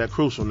 Green got that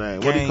crucial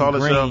name. What do you call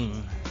himself?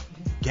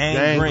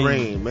 Gang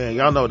Green. Man,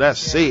 y'all know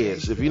that's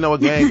SIDS. If you know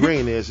what Gang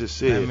Green is,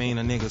 it's SIDS. I mean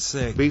a nigga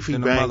sick. Beefy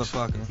Banks,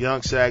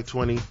 Young Sag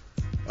 20,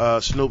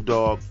 Snoop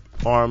Dogg,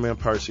 RMN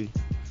Percy.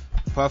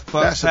 Puff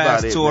Pass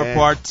Tour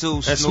Part 2.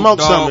 And Snoop smoke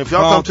Dogg, something. If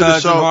y'all come to the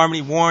show,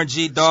 Harmony, Warren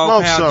G,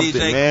 Dog Pound,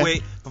 DJ man.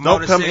 Quick.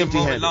 Don't come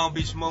empty-handed. Long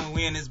Beach Moment,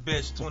 we in this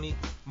bitch 20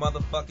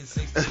 motherfucking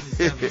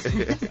 16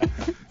 17.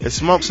 And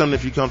smoke something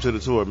if you come to the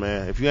tour,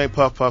 man. If you ain't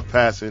puff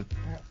passing,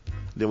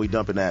 then we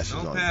dumping ashes on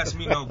you. Don't pass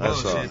me no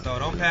bullshit, though.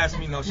 Don't pass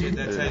me no shit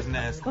that tastes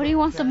nasty. What do you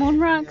want, some moon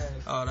rocks?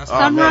 Oh, that's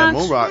Sun man,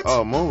 rocks? moon rocks.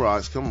 Oh, moon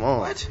rocks. Come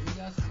on. What?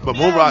 But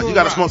moon rocks, you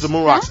got to smoke the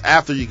moon rocks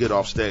after you get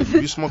off stage. If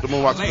you smoke the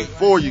moon rocks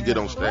before you get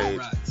on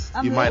stage,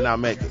 you might not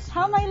make it.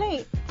 How am I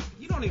late?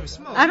 You don't even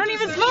smoke. I don't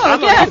even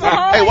smoke. Yes.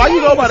 Hey, why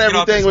you know about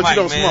everything when you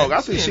don't smoke?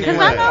 I think she Because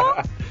I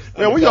know.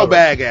 Man, where your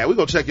bag at? We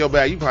gonna check your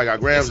bag. You probably got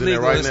grams in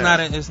there right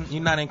now.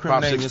 You're not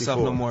incriminating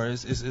yourself no more.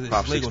 It's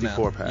legal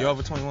now. Pass. You're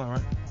over 21,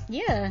 right?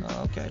 Yeah.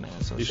 Oh, okay,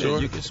 then. So you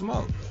sure? You can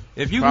smoke.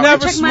 If you've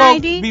never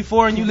smoked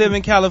before and you live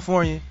in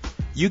California,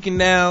 you can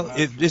now.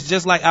 It's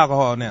just like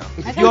alcohol now.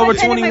 If you're over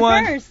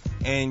 21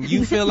 and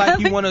you feel like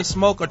you want to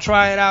smoke or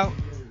try it out,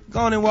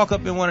 go on and walk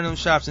up in one of them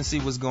shops and see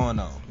what's going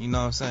on. You know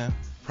what I'm saying?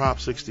 Prop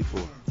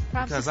 64.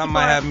 Because I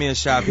might have me a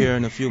shop here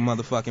in a few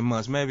motherfucking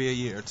months, maybe a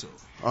year or two.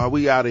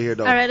 We out of here,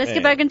 though. All right, let's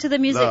get back into the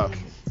music. Love.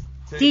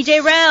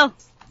 DJ Rell,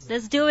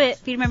 let's do it.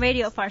 Feed My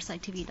Radio,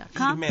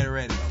 FarsideTV.com. Feed My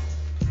Radio.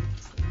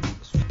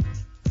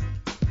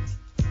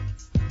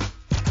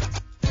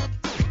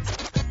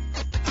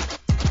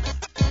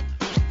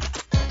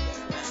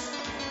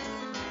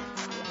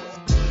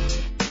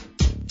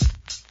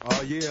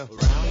 Oh yeah,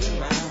 round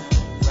and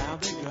round,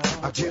 round and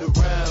round. I get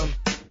around.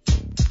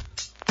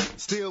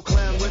 Still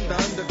clown with the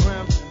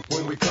underground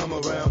when we come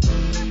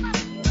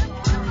around.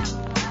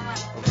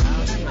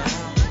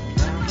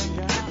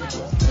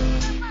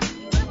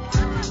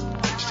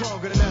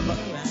 Stronger than ever.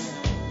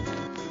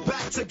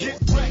 Back to get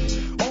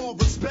wrecked. All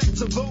respect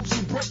to those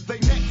who break their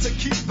neck to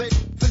keep their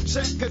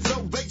check, as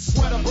though they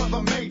sweat a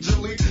brother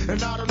majorly.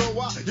 And I don't know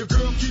why your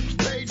girl keeps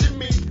paging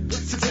me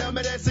to tell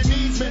me that she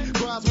needs me.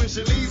 Cries when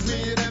she leaves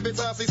me, and every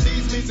time she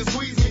sees me, she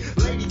squeeze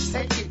me. Lady,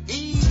 take it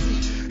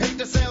easy. Hate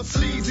to sound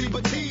sleazy,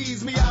 but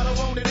tease me. I don't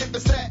want it if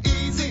it's that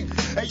easy.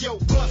 Hey yo,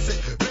 bust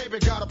it. Baby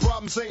got a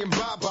problem saying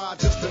bye-bye.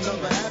 Just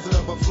another hazard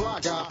of a fly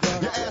guy.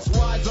 Your ass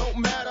wide don't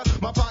matter.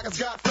 My pockets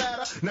got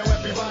fatter. Now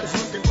everybody's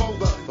looking for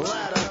the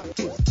ladder.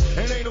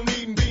 And ain't no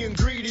need in being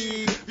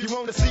greedy. If you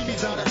wanna see me,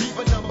 try to keep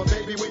a number,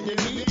 baby, when you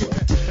need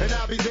it. And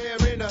I'll be there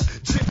in a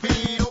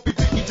jiffy. Don't be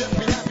picky, just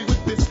be happy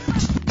with this.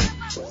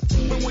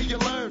 But when you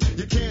learn,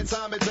 you can't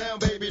time it down,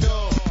 baby,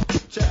 no.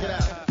 Check it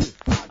out.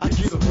 I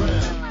get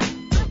around.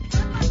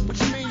 What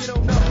you mean you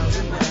don't know?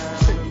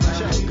 Check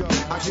it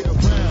out. I get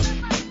around.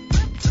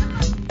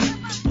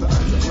 The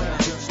underground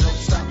just don't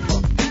stop.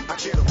 I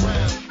get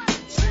around.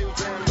 Still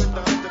down with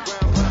the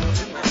underground. Round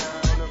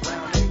and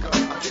around they go.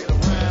 I get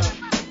around.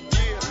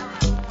 Yeah.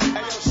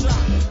 Hey, yo,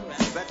 shot.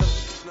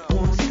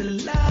 Once the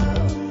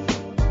love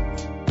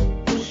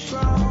was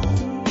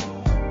strong,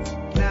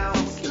 now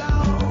I'm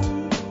slow,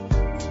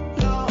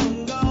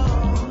 long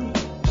gone.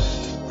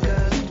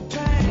 'Cause the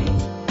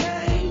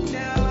pain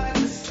now like a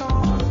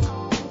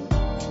storm.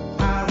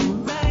 I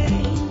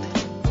remained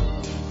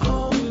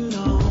holding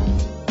on.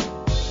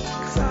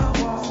 'Cause I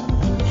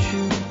want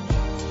you.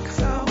 'Cause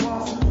I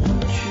want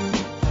you.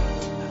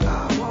 I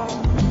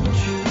want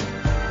you.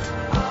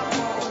 I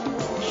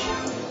want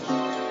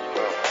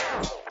you.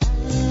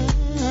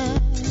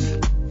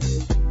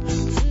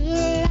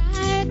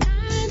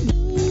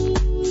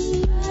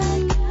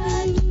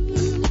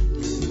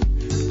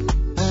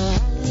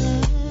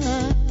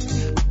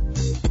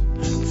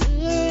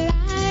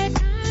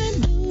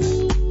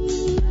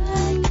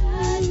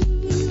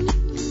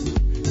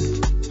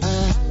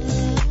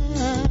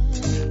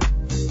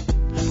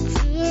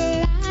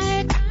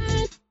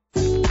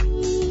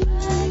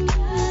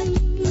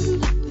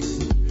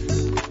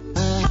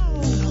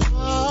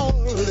 All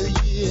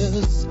the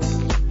years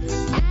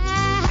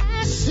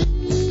I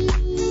see.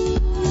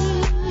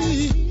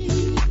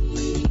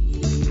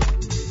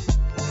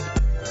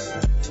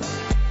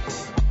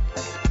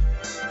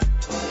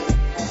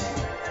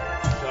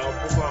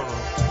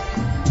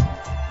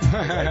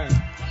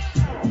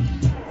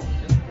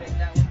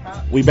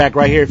 We back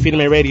right here at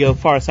Firme Radio,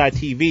 Farside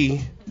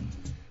TV.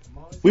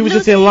 We were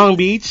just in Long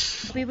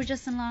Beach. We were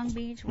just in Long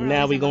Beach. Where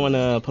Now else we am going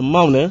to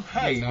Pomona.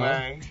 Hey,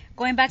 man.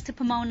 Going back to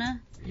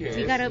Pomona. Yeah.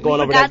 We Going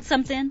over forgot that-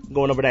 something.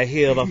 Going over that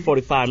hill about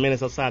 45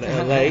 minutes outside of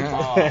LA.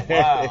 Oh,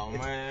 wow,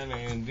 man.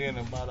 And then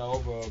about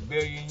over a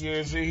billion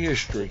years of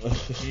history.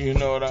 You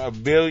know, a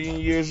billion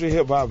years of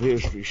hip-hop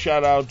history.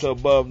 Shout out to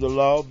Above the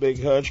Law,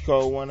 Big Hutch,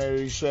 Code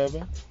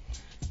 187.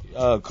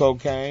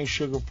 Cocaine,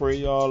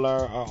 Sugar-Free, all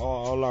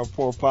our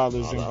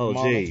forefathers and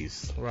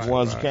OGs.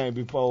 ones that came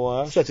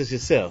before us. Such as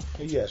yourself.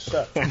 Yes,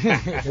 sir.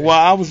 Well,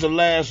 I was the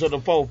last of the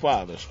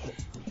forefathers.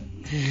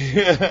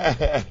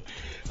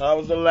 I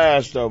was the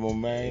last of them,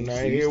 man. Now,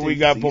 here we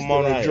got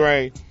Pomona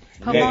Dre.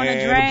 Pomona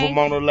and Dre. the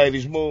Pomona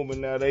Ladies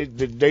Movement. Now they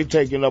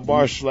taking up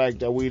our slack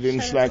that we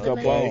didn't slack up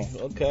on.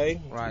 Okay.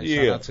 Right.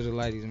 Yeah. Shout out to the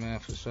ladies, man,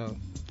 for sure.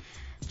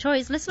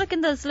 Choice, let's look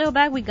in this little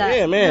bag we got.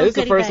 Yeah, man. Little This is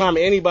the goodie first bag. time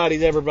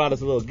anybody's ever brought us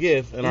a little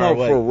gift in our,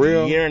 No, for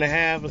real? year and a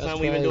half or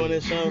something we've been doing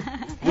this show.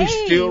 We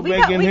still we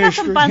making got history.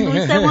 some fun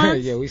Dulce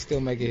ones. Yeah, we still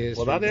making history.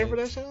 Was I there for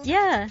that show?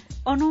 Yeah.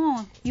 Oh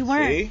no, you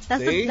weren't. See?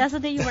 That's See? the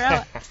day you were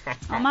out.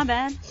 Oh my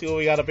bad. See what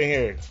we got up in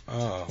here.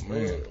 Oh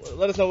man.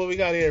 Let us know what we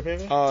got here,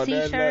 baby.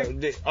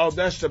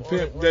 That's the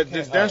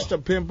pimp. That's the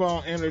Pimp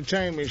On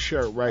Entertainment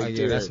shirt right yeah,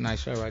 there. that's a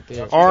nice shirt right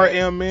there.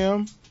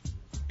 RMM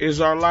is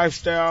our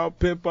lifestyle.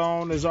 Pimp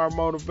On is our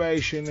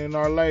motivation and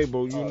our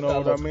label. You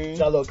know what I mean?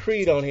 Got a little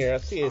Creed on here. I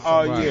see it.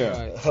 Oh somewhere. yeah.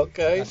 Right.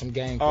 Okay. Got some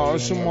game. Oh,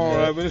 it's some more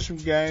of it. It's some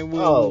game. We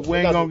we ain't got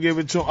gonna some- give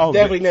it to them. Oh,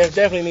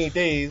 Definitely need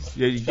these.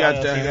 yeah, you Shout got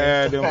out to to you.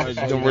 have them. The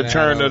gotta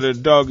return have of the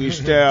doggy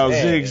style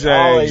Man,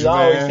 zigzags,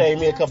 always man. save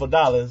me a couple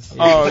dollars.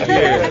 Oh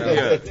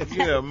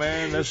yeah,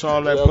 man. That's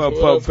all that What else- pup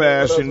what else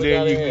pass, we and got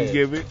then you in can here?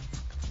 give it.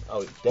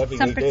 Oh, definitely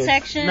Some need this.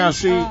 protection. Now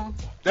see, Oh.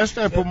 that's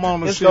that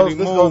Pomona This City goes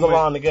movement.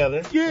 along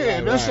together. Yeah,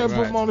 Right, that's right, that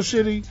right. Pomona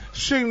City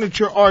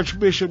signature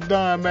Archbishop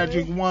Don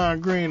Magic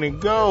Wine Green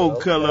and Gold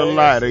color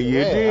lighter. You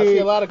Yeah, I see a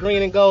dig? lot of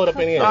green and gold up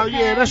in here. Oh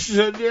yeah, that's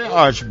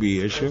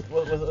Archbishop.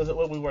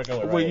 What we working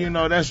with? Well, right you here?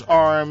 know that's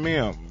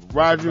RMM,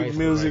 Roderick Right,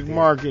 Music right there.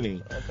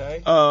 Marketing.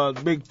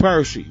 Okay. Big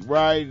Percy,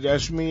 right?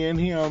 That's me and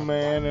him,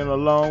 man, and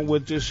along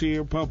with this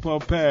here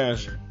Pup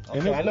Pass.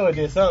 And Okay, I know it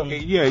did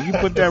something. yeah, you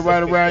put that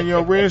right around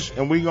your wrist,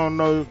 and we gonna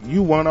know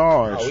you one of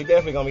ours. Oh, we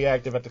definitely gonna be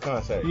active at the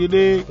concert. You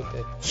dig?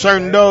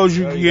 Certain doors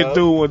you There can you get go.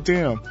 through with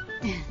them.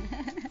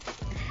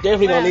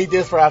 Definitely gonna need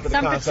this for after the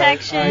some concert.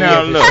 protection.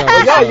 Now look,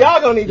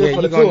 y'all gonna need this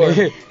for the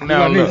tour.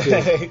 Now look,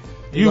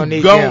 you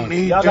gonna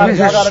need y'all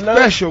got enough?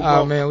 Special.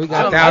 Oh man, we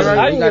got thousands.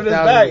 I can give this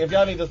back if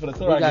y'all need this for the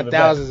tour. We got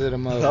thousands of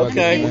them motherfuckers.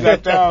 Okay, we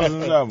got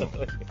thousands of them.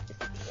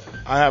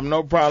 I have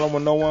no problem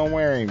with no one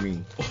wearing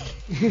me.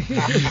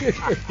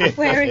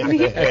 Wearing me.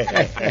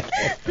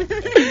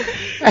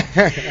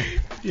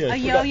 Yeah, a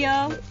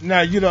yo-yo? Now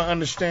you don't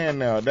understand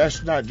now.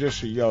 That's not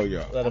just a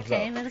yo-yo.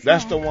 Okay,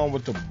 That's the one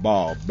with the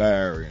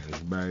barbarians,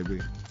 baby.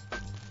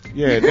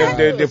 Yeah,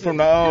 they're from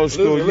the old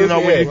school. You know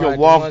when you can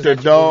walk the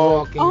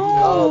dog and do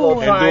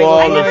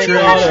all the tricks.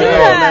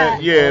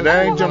 Yeah,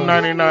 that ain't them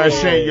 99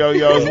 cent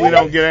yo-yos. We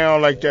don't get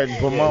down like that in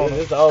Pomona.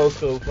 It's the old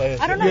school place.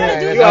 I don't know how to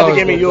do that. You have to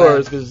give me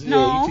yours because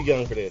you're too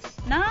young for this.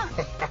 No,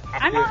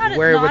 I know how to.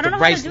 Wear it with I don't the know how to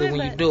bracelet do it,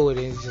 when you but- do it,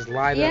 and it's just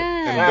light up.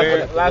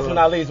 Yeah. Last but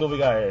not least, what we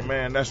got here?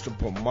 Man, that's the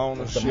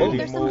Pomona the City movement.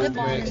 There's some lip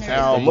balm in Movement there.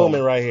 album. The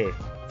movement right here.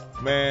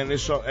 Man,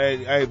 it's so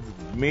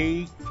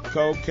me,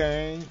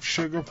 Cocaine,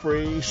 Sugar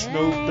Free,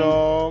 Snoop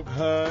Dogg,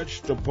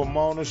 Hutch, the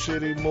Pomona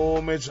City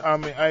Movements. I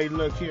mean, hey,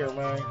 look here,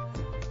 man.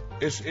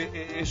 It's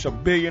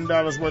 $1 billion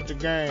worth of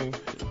game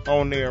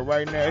on there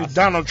right now. It's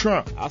Donald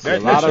Trump. I see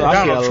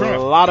a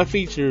lot of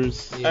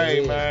features.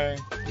 Hey, man.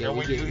 Yeah, and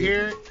when you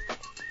hear it,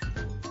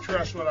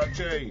 trust what I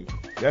tell you.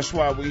 That's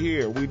why we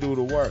here. We do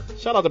the work.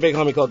 Shout out to Big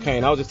Homie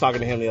Cocaine. I was just talking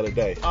to him the other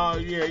day. Oh,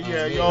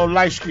 yeah, your old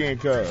light-skinned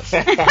cuz.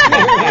 Yeah,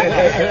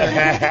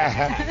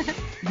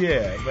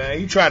 man.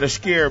 He tried to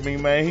scare me,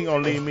 man. He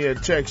gonna leave me a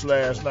text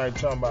last night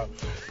talking about,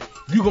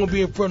 you gonna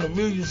be in front of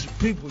millions of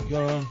people,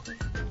 young.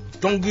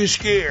 Don't get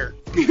scared.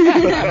 Yeah,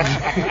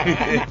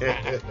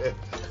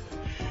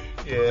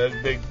 that's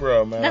big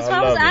bro, man. That's why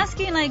I was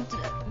asking, like,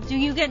 do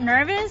you get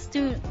nervous?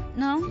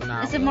 No?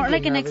 Is it more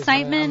like an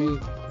excitement? I mean,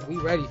 we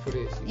ready for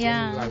this.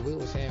 Yeah. Like we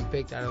was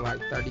handpicked out of like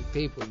 30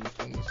 people, you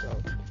feel me? So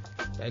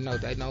they know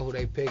who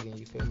they picking,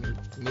 you feel me?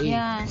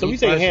 Yeah. So we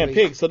say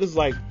handpicked. So this is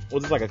like,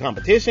 was this like a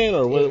competition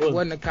or what? It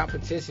wasn't a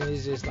competition.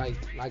 It's just like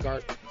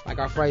our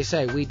phrase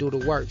say, we do the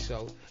work.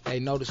 So they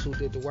notice who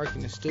did the work in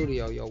the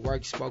studio. Your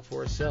work spoke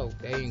for itself.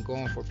 They ain't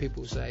going for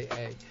people who say,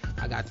 hey,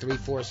 I got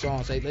 3-4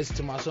 songs. Hey, listen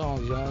to my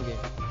songs, young. And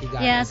he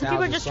got So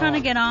people are just trying to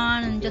get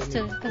on and just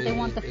because they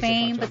want the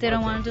fame, but they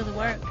don't want to do the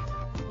work.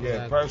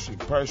 Yeah, Percy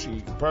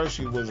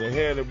was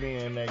ahead of me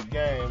in that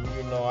game.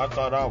 You know, I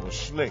thought I was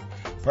slick.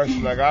 Percy,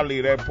 like, I'll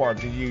leave that part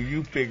to you.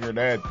 You figure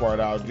that part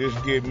out.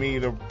 Just give me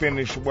the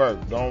finished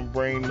work. Don't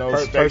bring no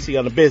steak. Percy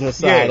on the business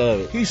side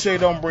of it. He said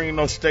don't bring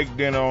no steak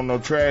dinner on no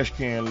trash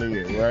can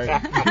lid, right?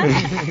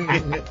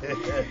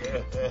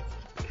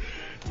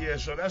 Yeah,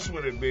 so that's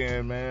what it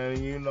been,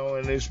 man. You know,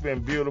 and it's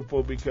been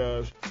beautiful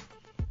because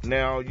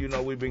now, you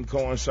know, we've been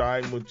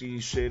coinciding with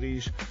these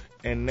cities.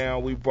 And now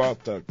we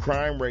brought the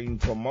crime rate in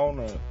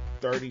Pomona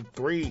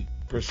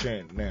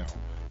 33% now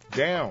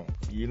down.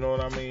 You know what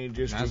I mean?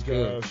 Just that's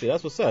because. See,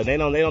 that's what's up. They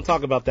don't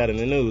talk about that in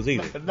the news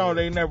either. No,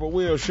 they never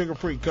will. Sugar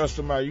Free cussed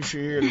him out. You should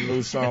hear the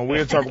new song.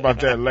 We'll talk about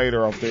that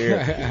later off the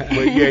air.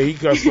 But yeah, he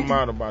cussed him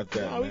out about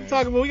that. We can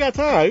talk about. We got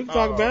time. We can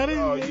talk about it.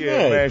 Oh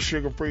yeah, man.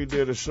 Sugar Free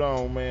did a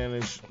song, man.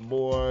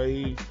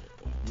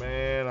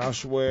 Man, I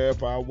swear,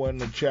 if I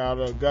wasn't a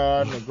child of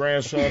God and a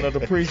grandson of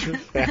the preacher,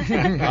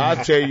 I'll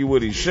tell you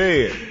what he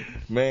said.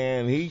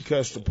 Man, he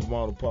cussed the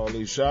Pomona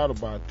police out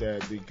about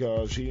that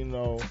because he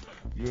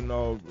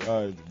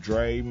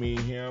Dre, me,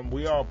 him,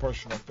 we all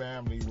personal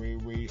family.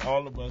 We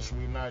all of us,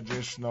 we not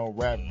just no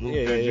rap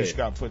group that just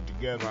got put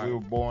together. Right. We were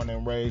born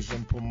and raised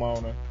in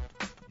Pomona.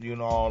 You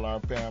know, all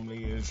our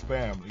family is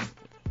family.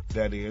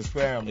 That is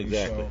family.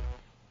 Exactly. So,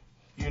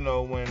 you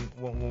know,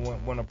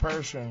 when a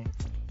person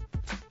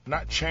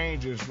not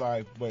change his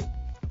life, but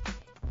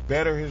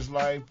better his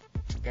life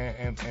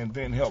and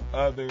then help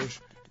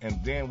others,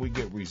 and then we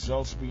get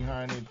results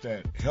behind it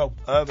that help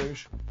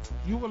others,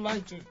 you would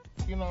like to,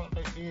 you know,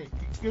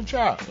 good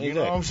job. Exactly. You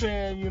know what I'm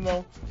saying? You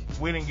know,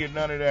 we didn't get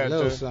none of that.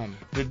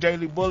 The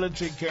Daily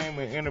Bulletin came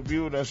and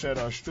interviewed us at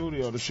our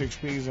studio, the 6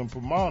 P's in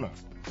Pomona.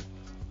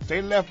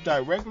 They left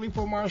directly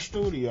from our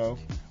studio,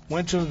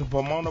 went to the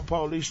Pomona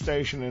police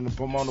station, and the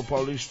Pomona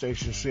police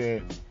station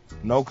said,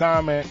 no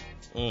comment.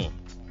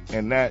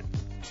 And that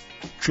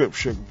tripped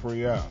Sugar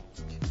Free out.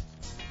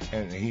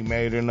 And he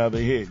made another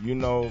hit. You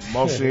know,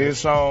 most of his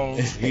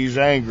songs, he's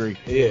angry.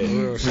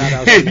 Yeah. Shout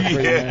out Sugar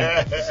Free,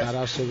 man. Shout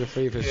out Sugar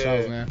Free for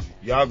sure, man.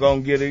 Y'all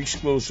gonna get it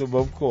exclusive,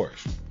 of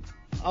course.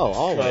 Oh,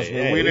 always.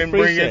 Hey, we didn't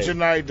bring it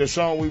tonight. The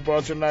song we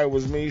brought tonight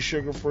was me,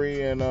 Sugar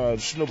Free, and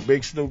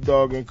Big Snoop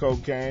Dogg and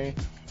Cocaine.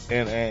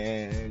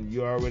 And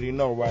you already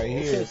know right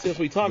here. Since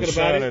we talking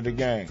about it, of the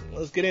game.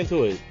 Let's get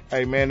into it.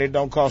 Hey man, it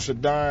don't cost a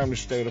dime to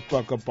stay the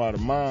fuck up out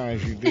of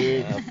minds, you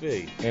dig? I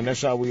feel. And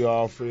that's how we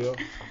all feel.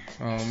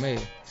 Oh man,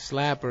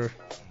 slapper.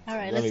 All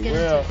right, let's get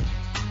into it.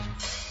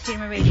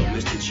 Firme Radio.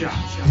 Mr. Chop.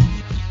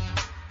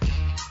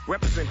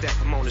 Represent that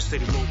Pomona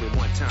City movement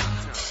one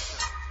time.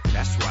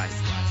 That's right.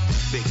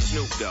 Big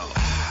Snoop Dogg.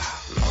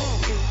 Long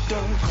it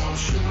don't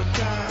cost you a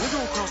dime. We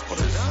gon' cost for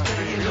the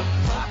stay the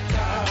fuck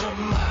out of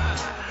mine.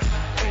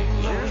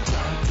 Ain't no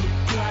time to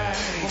play.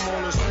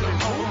 Pomona City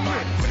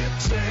movement,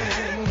 whips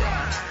and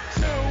grind.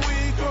 So we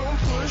go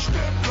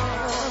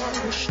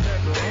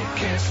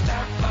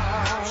stop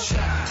our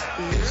shot.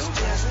 It's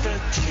just the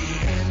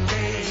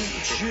DNA.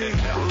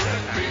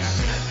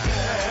 Represent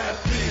that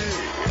thing.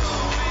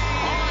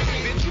 Alright,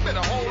 bitch, you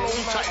better hold on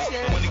tight.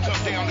 When it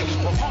comes down to this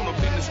Pomona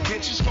business,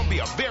 bitch, it's gonna be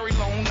a very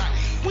long night.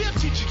 We'll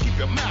teach you to keep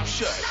your mouth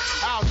shut.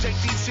 I'll take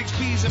these 6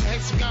 P's and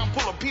hexagon,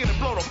 pull a pin and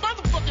blow the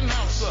motherfucking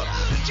house up.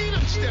 G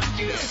done stepped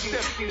in.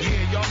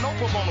 Yeah, y'all know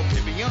Pomona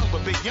Pippin Young,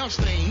 but Big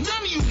Youngster ain't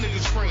none of you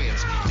niggas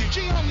friends. Did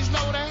G homies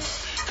know that?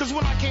 Cause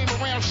when I came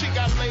around, shit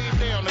got laid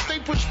down. If they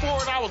pushed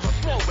forward, I was a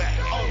throwback.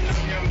 Oh,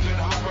 young good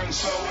heart,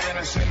 so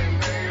innocent and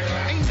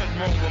rare. Ain't nothing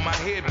wrong with my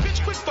head,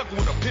 bitch. Quit fucking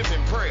with a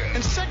pimpin' prayer.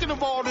 And second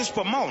of all, this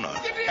Pomona.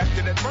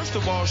 After that, first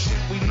of all, shit,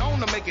 we known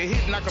to make a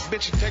hit, knock a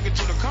bitch and take it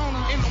to the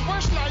corner. And the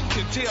worst lie you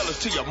can tell is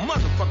to your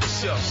motherfucking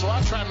self. So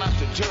I try not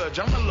to judge.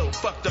 I'm a little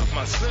fucked up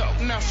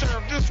myself. Now,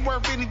 sir, if this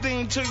worth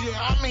anything to you,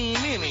 I mean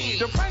any.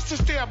 The price to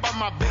stay about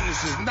my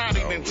business is not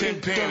even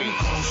 10 pennies.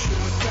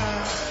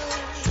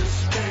 To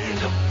stay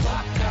the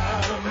fuck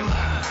out of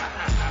mine.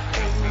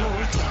 Ain't no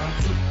time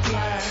to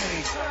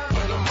play,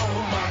 but I'm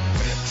on my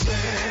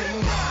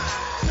pretend.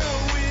 Now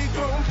we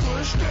gon'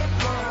 push the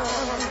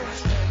bars.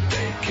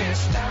 They can't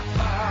stop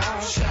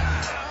our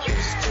shot.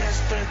 It's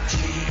just the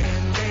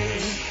DNA.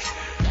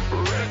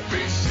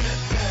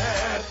 Represent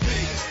that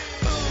thing.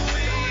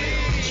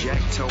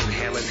 Jack told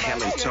Helen,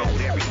 Helen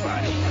told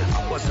everybody.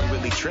 I wasn't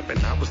really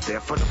tripping, I was there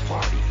for the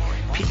party.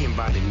 P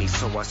invited me,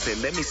 so I said,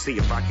 let me see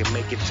if I can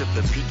make it to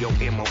the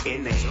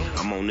Pomona.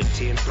 I'm on the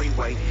 10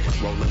 freeway,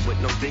 rolling with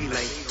no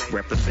delay,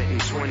 representing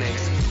Twin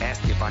A's.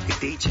 Asked if I could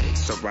DJ,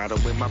 so right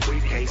with my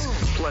briefcase,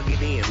 plug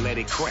it in, let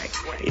it crack,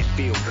 it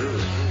feel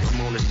good.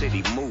 Pomona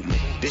City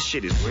movement, this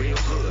shit is real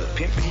good.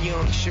 Pimpin'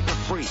 Young, sugar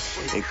free,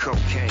 and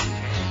cocaine.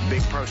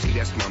 Big Percy,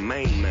 that's my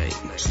main name.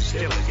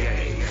 Still a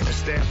game.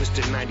 Established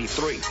in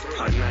 93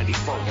 or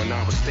 94 when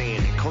I was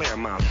staying in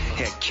Claremont.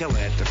 Had killer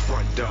at the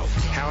front door.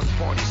 House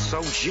party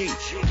so G.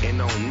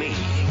 And on me,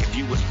 if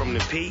you was from the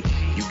P,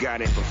 you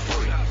got it for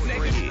free.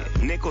 Yeah.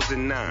 Nickels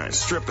and nines,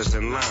 strippers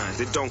and lines.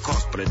 It don't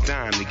cost but a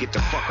dime to get the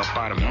fuck up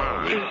out of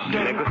mine.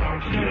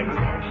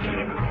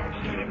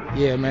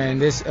 Yeah, man,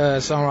 this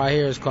song right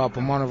here is called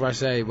Pomona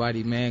vs.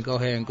 Everybody, man. Go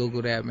ahead and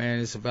Google that, man.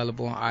 It's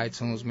available on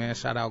iTunes, man.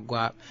 Shout out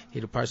Guap.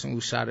 He the person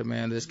who shot it,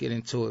 man. Let's get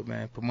into it,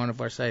 man. Pomona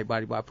vs.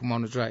 Everybody by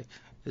Pomona Dre.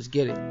 Let's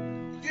get it.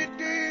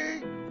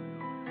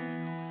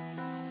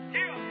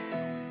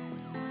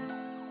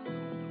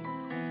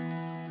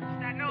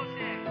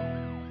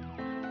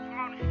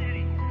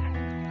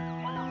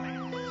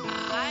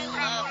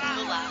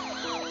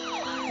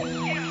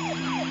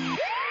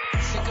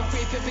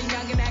 Pippin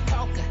Young and that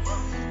coca.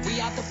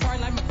 We out the park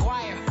like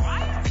McGuire.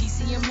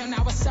 PCM here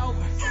now it's over.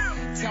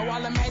 Tell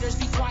all the maters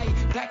be quiet.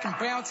 Black and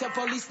brown, tell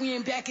police we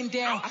ain't backing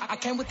down. I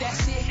came with that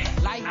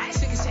shit. Like,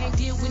 Chicken Shane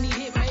did when he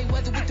hit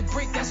Mayweather with the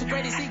brick. That's the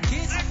greatest it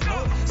gets.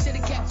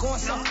 Should've kept going,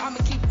 so I'ma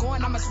keep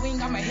going. I'ma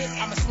swing, I'ma hit,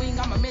 I'ma swing,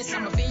 I'ma miss.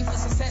 I'm a fiend for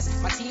success.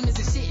 My team is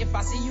the shit. If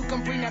I see you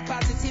come bring that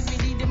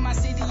positivity to my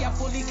city, I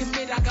fully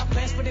commit. I got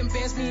plans for them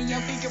bands. Me and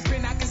Young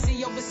Fingerprint. I can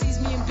see overseas.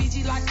 Me and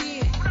BG locked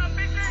in.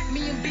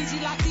 Me and BG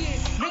locked in.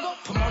 Nigga,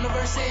 Pomona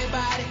versus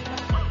everybody.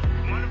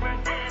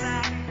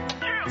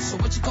 So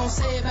what you gon'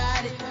 say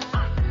about it?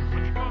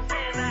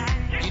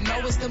 You know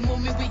it's the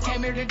movement, we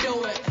came here to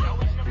do it.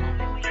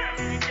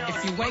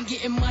 If you ain't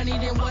getting money,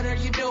 then what are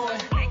you doing?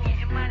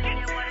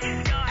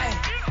 Hey,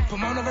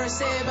 Pomona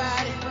versus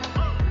everybody.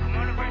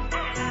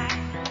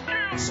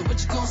 So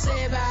what you gon'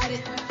 say about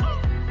it?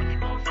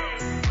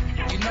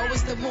 You know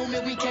it's the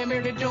movement, we came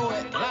here to do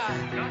it.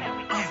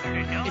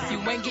 If you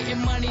ain't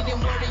getting money, then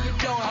what are you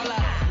doing?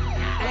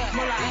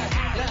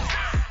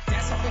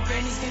 That's how the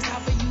grannies can't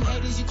stop for you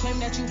haters. You claim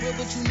that you real,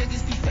 but you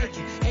niggas be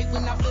faking. Hate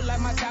when I feel like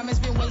my time has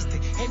been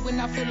wasted. Hate when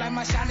I feel like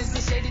my shine has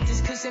been shaded.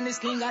 This cushion, this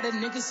thing got a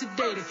nigga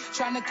sedated.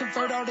 Trying to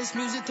convert all this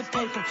music to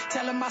paper.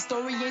 Telling my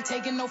story, ain't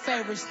taking no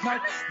favors. No,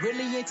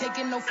 really ain't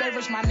taking no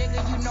favors. My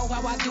nigga, you know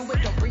how I do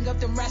it. Don't bring up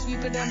them rats, we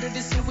put under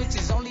the sewage.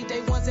 It's only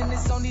day ones and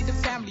it's only the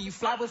family. You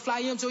fly with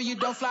fly M's or you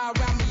don't fly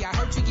around me. I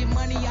heard you get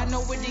money, I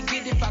know where to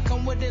get it. If I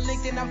come with a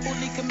lick, then I'm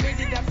fully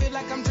committed. I feel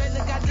like I'm Dre,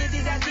 look, I did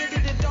it.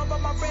 The dog by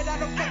my bread, I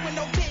don't fuck with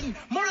no kitten.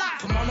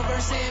 Pomona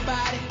versus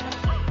everybody.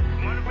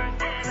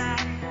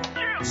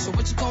 So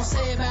what you gon'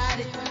 say about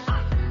it?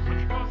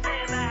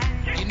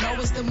 You know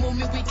it's the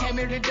movement, we came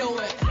here to do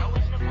it.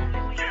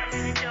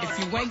 If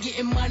you ain't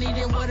getting money,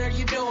 then what are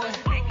you doing?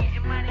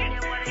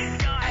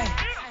 Hey,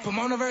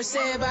 Pomona versus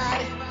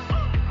everybody.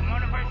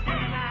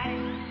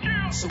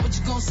 So what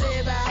you gon' say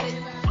about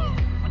it?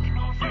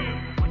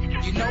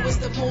 You know it's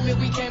the movement,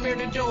 we came here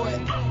to do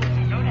it.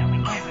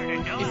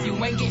 If you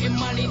ain't getting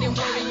money, then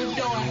what are you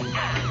doing?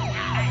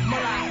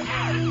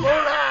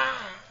 Mola.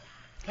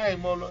 Hey,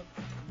 Mola.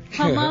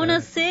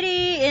 Pomona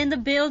City in the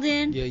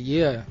building.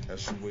 Yeah.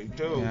 That's what we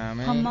do. Yeah,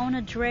 man.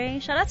 Pomona Dre.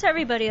 Shout out to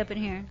everybody up in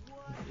here.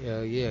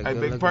 Yeah, yeah. Hey, good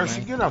big looking, person,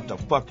 man. get out the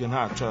fucking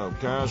hot tub,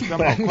 cuz.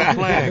 Come on, quit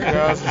playing,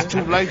 cuz. It's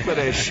too late for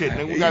that shit,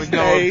 nigga. We gotta go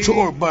on a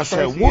tour bus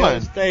at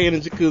 1. Stay in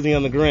the jacuzzi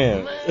on the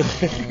ground.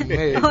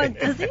 Yeah,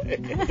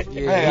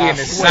 he in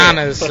the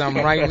sauna or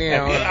something right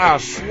now. I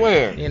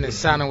swear. He in the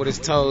sauna with his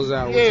toes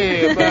out.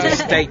 Yeah, with man. the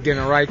steak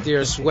dinner right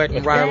there,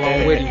 sweating right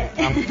along with him.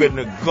 I'm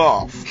finna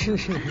golf.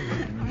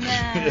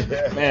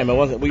 Man,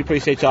 we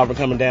appreciate y'all for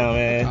coming down,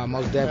 man.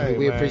 Most definitely,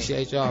 we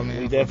appreciate y'all,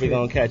 man. We definitely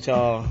gonna catch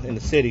y'all in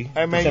the city.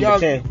 Hey, man, December y'all,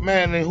 10th.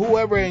 man, and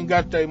whoever ain't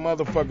got their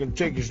motherfucking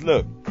tickets,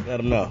 look. Let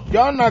them know.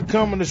 Y'all not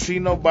coming to see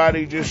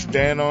nobody just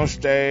stand on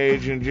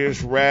stage and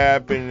just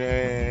rap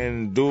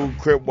and do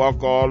crip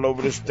walk all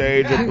over the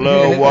stage or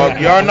blood walk.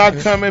 Y'all not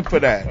coming for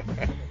that.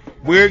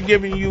 We're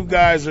giving you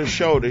guys a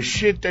show. The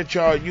shit that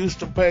y'all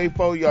used to pay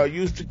for, y'all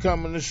used to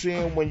coming to see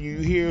him when you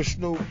hear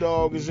Snoop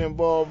Dogg is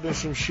involved in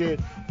some shit.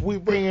 We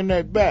bringing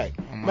that back.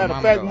 Matter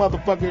of fact,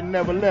 motherfucker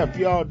never left.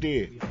 Y'all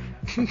did.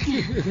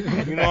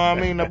 You know what I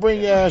mean? Now bring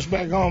your ass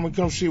back home and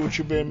come see what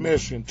you've been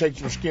missing. Take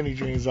some skinny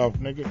jeans off,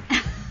 nigga.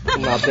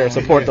 Come out there,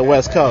 support the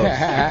West Coast.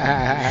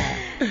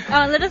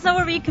 Let us know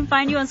where we can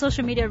find you on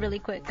social media really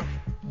quick.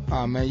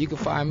 Man, you can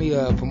find me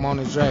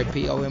Pomona Dre,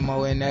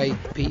 Pomona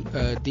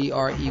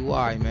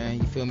Drey, man.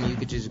 You feel me? You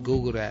could just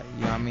Google that.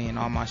 You know what I mean?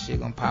 All my shit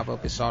gonna pop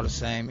up. It's all the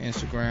same.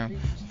 Instagram,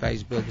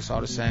 Facebook, it's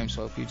all the same.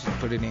 So if you just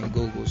put it in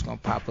Google, it's gonna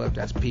pop up.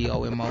 That's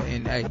Pomona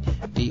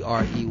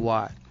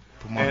Drey.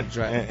 Pomona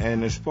Dre.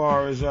 And as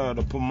far as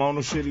the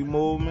Pomona City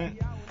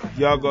Movement,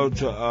 y'all go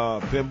to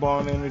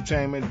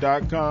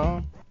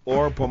pinballentertainment.com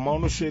or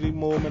Pomona City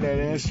Movement at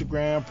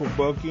Instagram for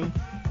booking.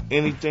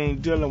 Anything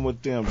dealing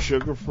with them,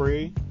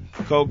 sugar-free,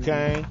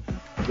 cocaine,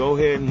 go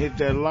ahead and hit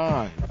that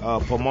line.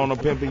 Pomona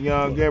Pimpin'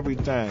 Young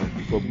everything.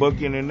 For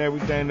booking and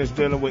everything that's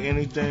dealing with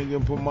anything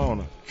in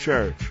Pomona.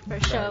 Church. For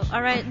sure.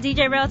 All right,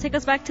 DJ Rell, take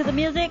us back to the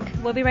music.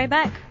 We'll be right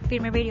back.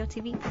 Firme Radio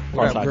TV.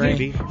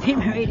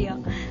 Firme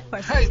Radio.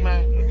 Hey,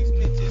 man. These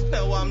bitches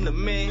know I'm the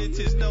man.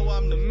 Bitches know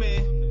I'm the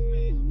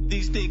man.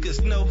 These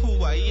niggas know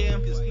who I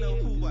am.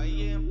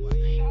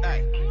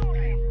 Hey.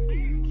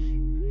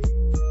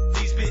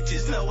 These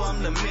bitches know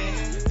I'm the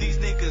man. These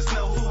niggas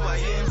know who I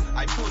am.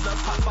 I pull up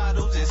pop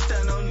bottles and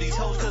stun on these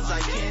hoes cause I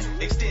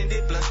can.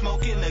 Extended blunt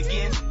smoking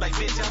again. Like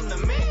bitch, I'm the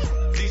man.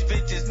 These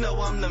bitches know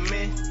I'm the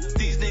man.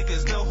 These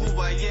niggas know who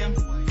I am.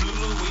 Blue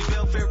Louis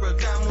Bell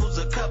Ferragamo's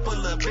a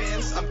couple of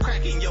bands. I'm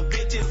cracking your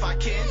bitch if I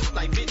can.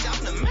 Like bitch,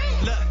 I'm the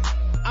man. Look.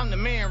 I'm the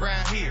man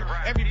round here.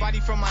 Everybody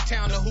from my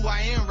town know who I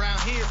am round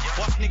here.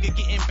 Watch nigga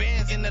getting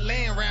bands in the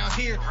land round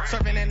here.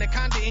 Serving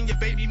anaconda in your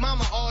baby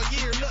mama all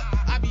year. Look,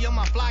 I be on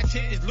my fly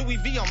shit. It's Louis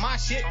V on my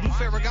shit. Blue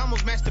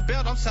Ferragamo's match the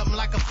belt. I'm something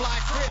like a fly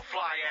crib.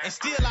 And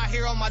still out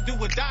here on my do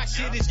or die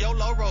shit. It's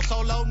YOLO, roll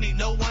solo, need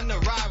no one to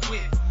ride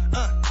with.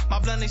 My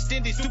blunt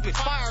extended, stupid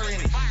fire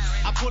in it.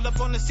 I pull up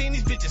on the scene,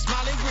 these bitches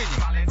smiling, grinning.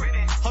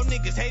 Whole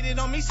niggas hated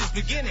on me since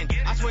beginning.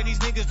 I swear these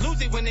niggas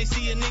lose it when they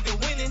see a nigga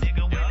winning.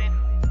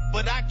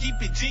 But I keep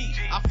it G.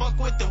 I fuck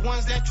with the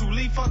ones that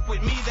truly fuck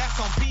with me, that's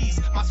on P's.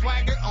 My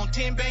swagger on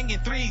 10 banging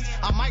threes.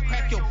 I might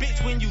crack your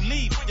bitch when you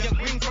leave. Young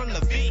green from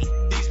the V.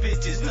 These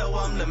bitches know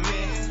I'm the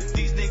man.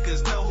 These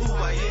niggas know who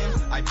I am.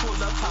 I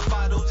pull up pop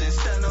bottles and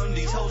stun on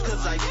these hoes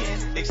cause I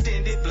can.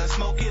 Extended blunt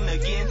smoking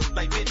again.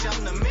 Like bitch,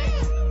 I'm the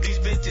man. These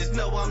bitches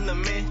know I'm the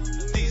man.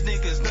 These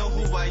niggas know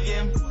who I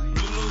am. Blue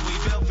Louis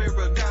Bell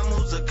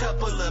Ferragamo's a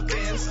couple of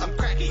bands. I'm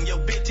cracking your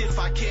bitch if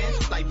I can.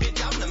 Like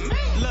bitch, I'm the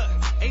man. Look.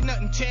 Ain't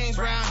nothing changed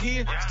round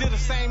here. Still the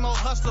same old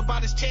hustler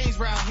about his chains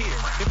round here.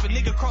 If a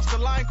nigga cross the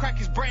line, crack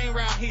his brain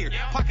round here.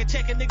 Pocket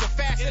check a nigga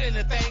faster than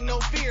a thing,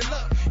 no fear.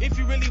 Look, if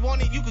you really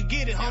want it, you can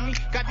get it, homie.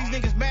 Got these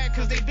niggas mad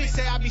cause they bitch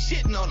say I be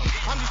shitting on them.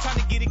 I'm just trying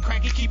to get it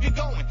cracky, keep it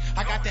going.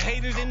 I got the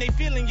haters and they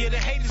feeling, yeah, the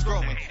haters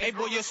growing. Hey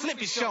boy, your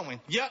slip is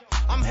showing. Yup,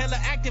 I'm hella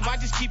active, I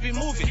just keep it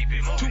moving.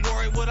 Too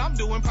worried what I'm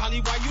doing,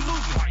 probably why you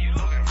losing.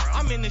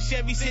 I'm in the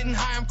Chevy sitting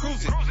high, I'm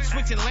cruising.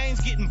 Switching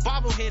lanes, getting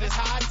bobblehead is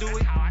how I do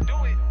it.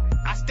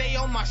 I stay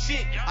on my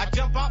shit. I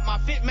jump out my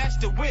fit, match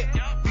the whip.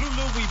 Blue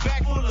Louis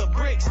bag full of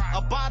bricks. A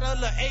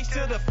bottle of H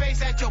to the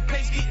face at your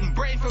place, getting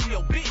brain from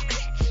your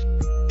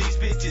bitch. These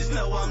bitches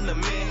know I'm the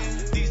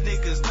man. These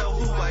niggas know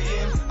who I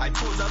am. I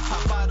pull up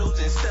pop bottles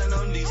and stun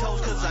on these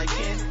hoes cause I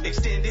can.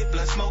 Extended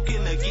blunt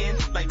smoking again.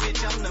 Like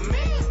bitch, I'm the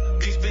man.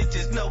 These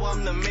bitches know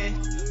I'm the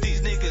man.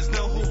 These niggas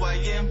know who I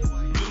am. Blue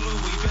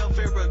Louis Bell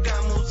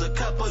Ferragamo's a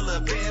couple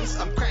of bands.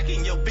 I'm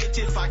cracking your bitch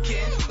if I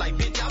can. Like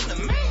bitch, I'm the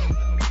man.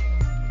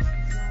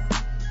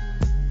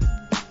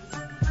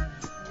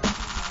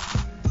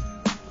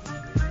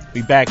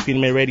 We back,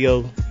 Firme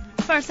Radio.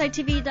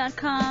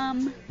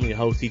 FarsideTV.com. I'm your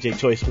host, DJ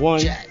Choice One.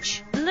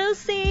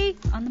 Lucy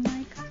on the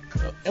mic.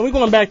 And we're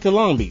going back to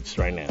Long Beach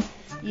right now. Yep.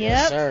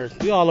 Yes, sir.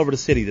 We all over the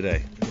city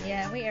today.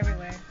 Yeah, we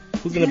everywhere.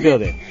 Who's in the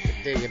building?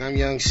 Digging, I'm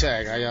Young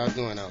Shaq. How y'all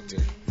doing out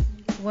there?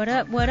 What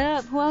up? What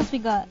up? Who else we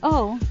got?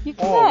 Oh, you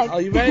come back. Oh,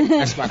 you ready?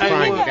 That's my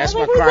crime. That's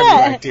my who's crime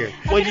that? right there.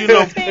 Well, you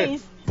know,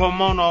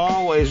 Pomona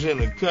always in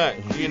the cut.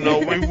 You know,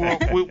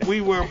 we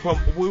were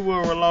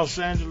Los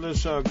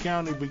Angeles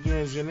County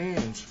begins and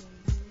ends.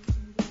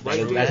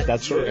 Right there.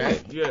 That's true. Yeah.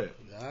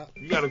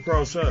 You gotta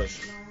cross us.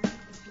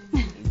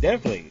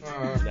 Definitely.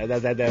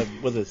 That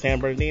was it San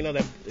Bernardino?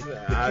 But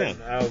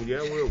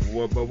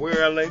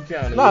we're LA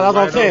County. No, that's what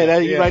I'm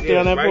saying. You right there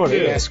on that border.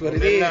 There. That's what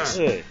it is.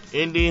 Yeah.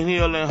 Indian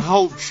Hill and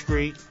Holt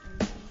Street.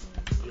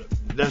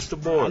 That's the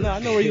border. I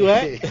know where you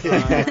at.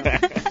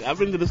 I've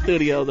been to the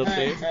studios up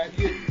there.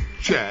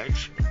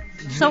 Checks.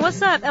 So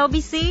what's up,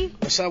 LBC?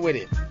 What's up with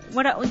it?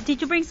 What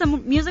did you bring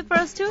some music for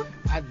us too?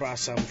 I brought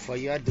something for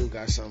you. I do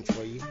got something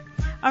for you.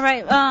 All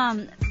right.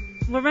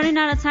 We're running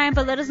out of time,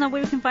 but let us know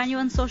where we can find you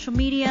on social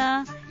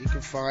media. You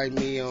can find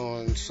me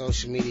on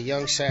social media,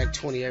 Young Sag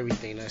 20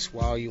 everything. That's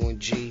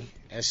YUNG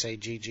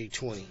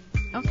SAGG20.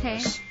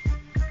 Okay.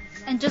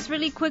 And just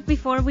really quick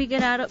before we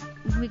get up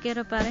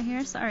out of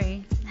here.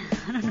 Sorry.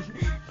 I don't know.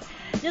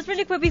 Just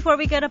really quick before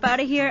we get up out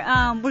of here,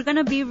 we're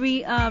gonna be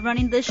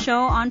running this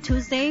show on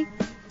Tuesday,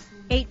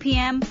 8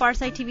 p.m.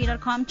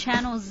 FarsideTV.com,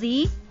 Channel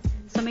Z.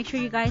 So make sure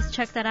you guys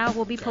check that out.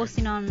 We'll be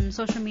posting on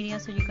social media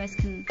so you guys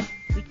can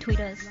retweet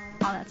us,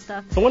 all that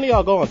stuff. So when do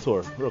y'all go on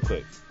tour, real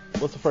quick?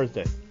 What's the first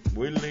day?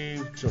 We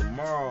leave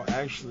tomorrow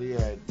actually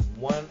at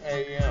 1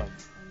 a.m.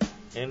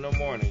 in the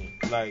morning,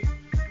 like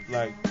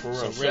for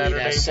real. So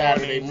really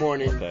Saturday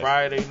morning, okay.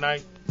 Friday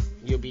night.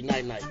 You'll be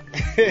night.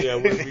 Yeah,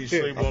 we'll be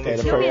sleeping on the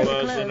tour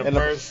bus. And the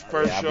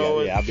first show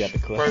I'll be at the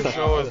club. First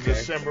show is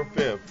December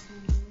 5th.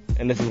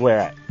 And this is where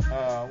at?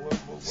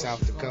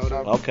 South Dakota.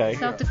 Okay.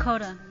 South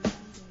Dakota.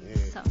 Yeah.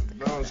 South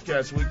Dakota. Those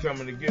cats, we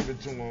coming to give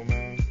it to them,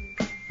 man.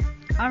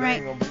 All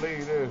right. They ain't gonna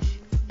believe this.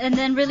 And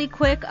then really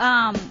quick,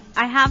 I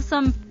have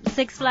some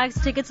Six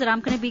Flags tickets that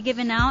I'm going to be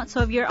giving out.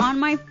 So if you're on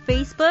my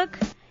Facebook,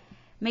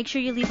 make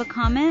sure you leave a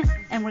comment,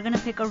 and we're going to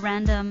pick a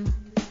random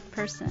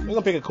person. We're going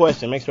to pick a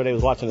question. Make sure they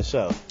was watching the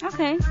show.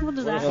 Okay, we'll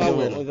do that. We're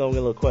going to get a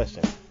little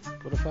question.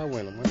 What if I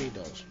win them? I need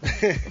those.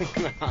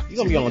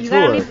 You're going to be on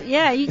tour.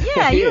 You're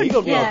going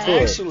to be on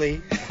tour.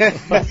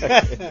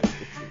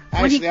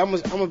 Actually, I'm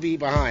going to be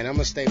behind. I'm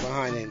going to stay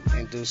behind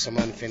and do some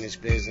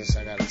unfinished business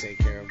I got to take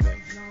care of. But,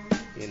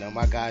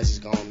 my guys is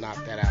going to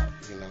knock that out,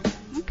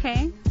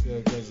 Okay. Yeah,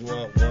 because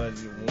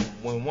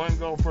when one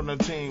go from the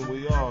team,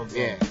 we all go.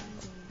 Yeah.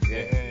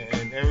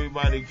 And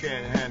everybody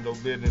can't handle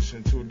business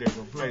in two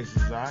different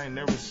places. I ain't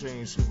never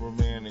seen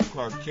Superman and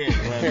Clark Kent.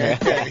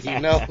 Right? You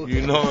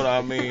know what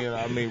I mean?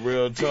 I mean,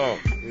 real talk.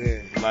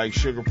 Yeah. Like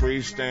Sugar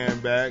Free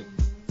stand back,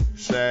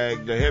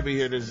 Sag, the heavy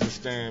hitters is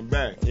stand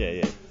back.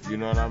 Yeah. You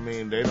know what I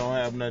mean? They don't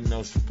have nothing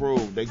else to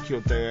prove. They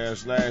killed their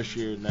ass last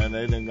year. Now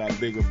they done got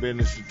bigger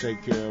business to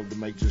take care of to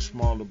make this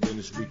smaller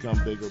business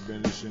become bigger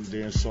business, and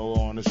then so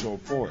on and so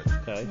forth.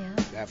 Okay.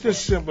 Yeah.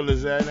 Just simple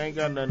as that. They ain't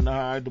got nothing to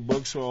hide. The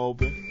books are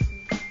open.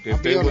 I'll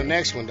be on the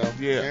next one, though.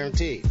 Yeah.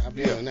 Guaranteed. I'll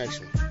be on the next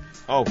one.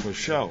 Oh, for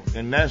sure.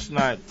 And that's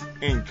not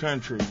in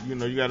country. You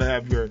got to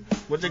have your,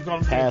 what they call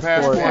it?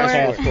 Passport.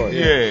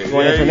 Yeah.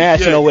 Going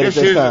international with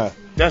it this time.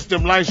 That's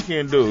them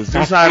light-skinned dudes.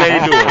 That's how they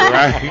do it,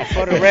 right?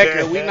 For the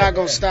record, we're not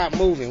going to stop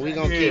moving. We're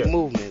going to keep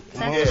moving.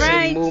 That's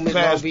right. City movement,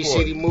 Long Beach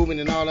City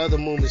movement, and all the other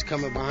movements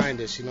coming behind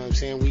us. You know what I'm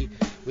saying?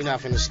 We're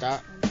not going to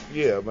stop.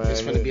 Yeah, man.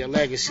 It's going to be a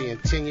legacy,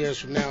 and 10 years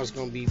from now, it's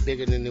going to be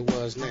bigger than it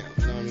was now.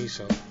 You know what I mean?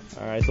 So.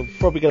 All right, so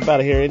before we get up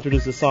out of here,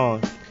 introduce the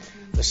song.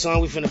 The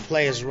song we're finna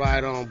play is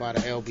Ride On by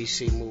the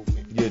LBC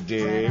movement. You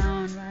did.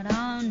 Right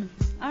on.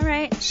 All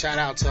right. Shout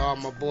out to all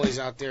my boys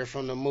out there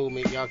from the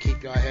movement. Y'all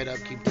keep y'all head up,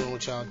 keep doing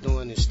what y'all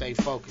doing, and stay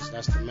focused.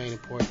 That's the main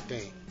important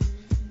thing.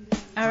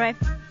 All right.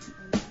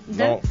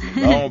 Don't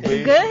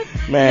be. Good?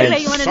 Man,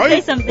 like you wanted to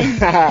say something.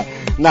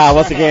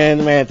 Once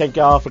again, man, thank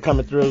y'all for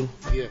coming through.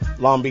 Yeah.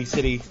 Long Beach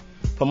City,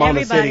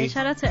 Pomona City.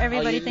 Shout out to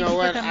everybody. You know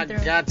what? I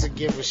through. got to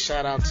give a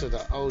shout out to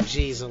the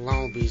OGs of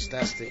Long Beach.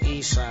 That's the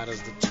East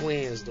Siders, the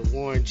Twins, the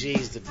Warren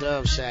G's, the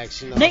Dove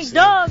Shacks. Nate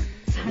Dogg.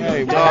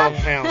 Hey, Dog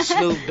Pound,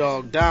 Snoop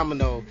Dogg,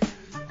 Domino.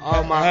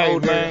 All my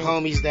older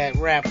homies that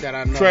rap that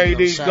I know. Trey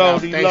D,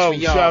 Goldie Low,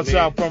 shouts man.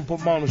 out from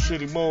Pomona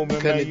City Movement.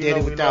 Couldn't have did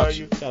it without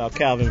you. Shout out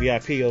Calvin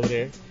VIP over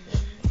there.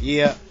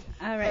 Yeah.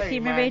 All right,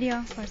 Firme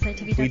Radio,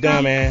 FarsideTV.com. We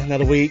done, man.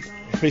 Another week.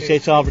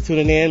 Appreciate y'all for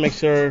tuning in. Make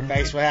sure.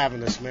 Thanks for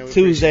having us, man.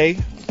 Tuesday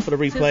for the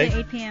replay. Tuesday,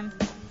 8 p.m.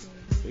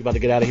 We about to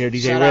get out of here,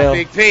 DJ Shout Rell. out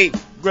Big Pete.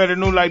 Greater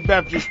New Life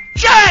Baptist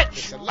Church.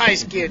 It's a light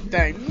skin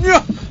thing.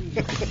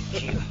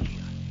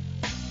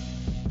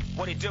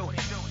 What it do?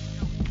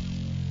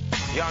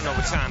 Y'all know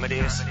what time it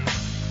is.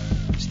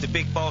 It's the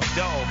big boss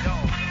dog,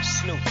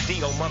 Snoop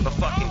D-O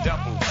motherfucking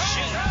double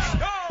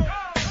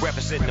G.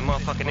 Representing the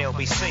motherfucking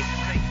LBC,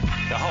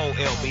 the whole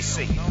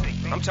LBC.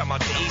 I'm talking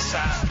about the east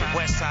side, the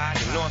west side,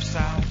 the north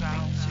side,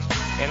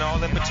 and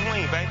all in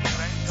between, baby.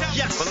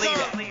 Yes, believe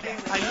sir.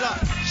 I love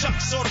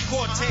Chucks or the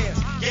Cortez,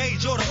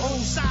 Gage or the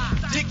Ooze,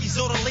 Dickies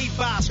or the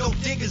Levi's, Go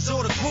Diggers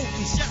or the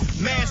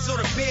Groupies, Mask or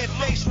the Bad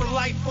Face for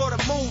life for the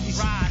movies.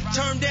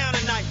 Turn down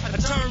tonight, I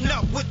turn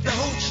up with the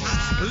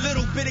hoochies. A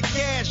little bit of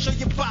cash, show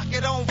your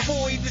pocket on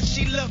full. Either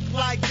she look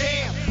like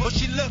damn, or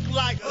she look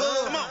like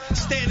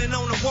standing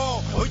on the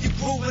wall, or you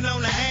grooving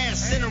on the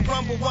ass. In a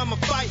rumble, I'ma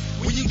fight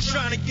when you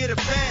trying to get a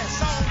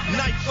pass.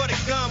 Night for the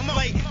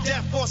gunplay,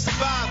 death for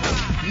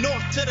survival.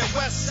 North to the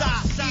west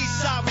side,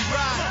 east side we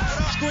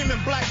ride.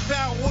 Screaming black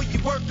power, or you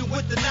working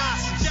with the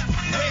Nazis.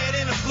 Red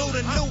and the blue,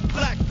 the new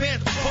Black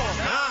Panther Park.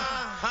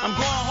 I'm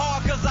going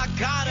hard cause I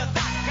got her.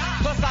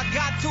 Plus I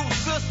got two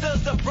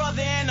sisters, a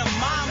brother and a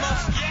mama.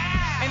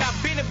 And I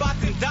been about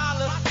them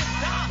dollars.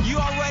 You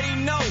already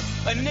know,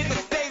 a nigga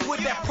stay with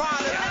that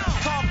product.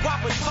 Talk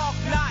proper, talk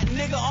not,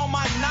 nigga on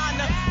my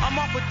nana. I'm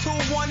off a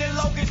 2-1 in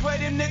Locust where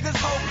them niggas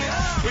hopeless.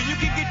 Where you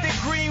can get the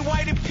green,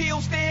 white, and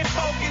peel, staying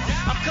focused.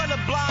 I'm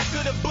colorblind to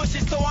the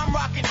bushes, so I'm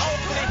rocking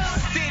Oakland.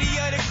 City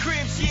of the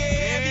cribs,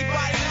 yeah,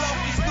 everybody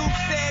Loki. Snoop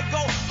said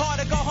go hard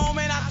to go home,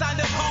 and I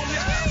signed up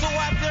homeless. So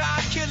after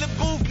I kill the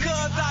booth,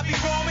 cuz I be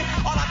roaming.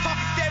 All I talk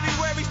is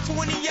February's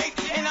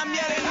 28, and I'm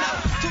yelling out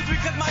 2-3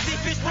 cause my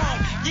defense wrong.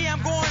 Yeah,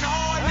 I'm going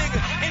hard, nigga,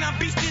 and I'm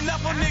beasting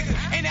up on nigga.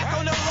 And that's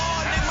on the law,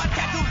 nigga. My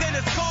tattoos and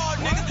a scar,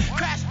 nigga.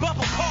 Crash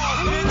bumper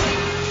cars, nigga.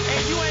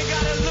 And you ain't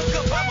gotta look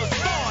up, I'm a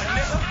star,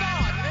 nigga.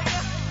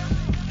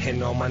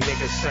 And all my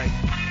niggas say,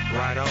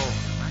 right on.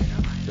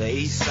 The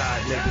east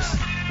side niggas,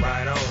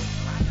 right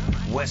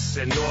on. West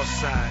and north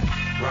side,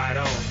 right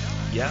on.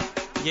 Yep.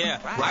 Yeah,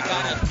 I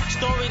got a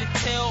story to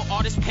tell,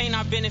 all this pain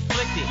I've been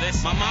inflicted.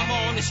 My mama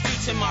on the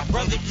streets and my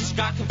brother just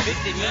got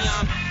convicted. Me,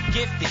 I'm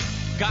gifted.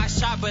 Got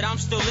shot, but I'm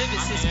still living.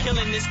 Since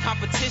killing this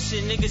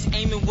competition, niggas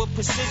aiming with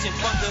precision.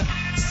 Fuck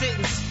a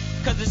sentence,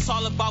 cause it's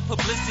all about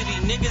publicity.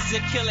 Niggas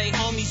that kill they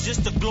homies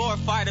just to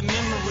glorify the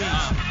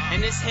memories.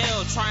 And it's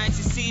hell, trying to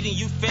succeed and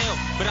you fail.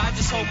 But I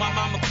just hope my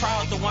mama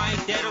proud, though I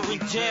ain't dead or in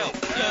jail.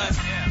 Cause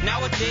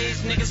nowadays,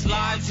 niggas'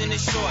 lives in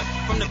it short.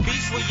 From the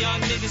beach where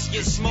young niggas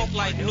get smoked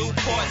like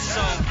Newport.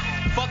 So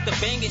fuck the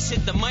banging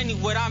shit, the money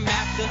what I'm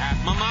after.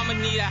 My mama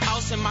need a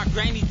house and my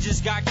granny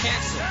just got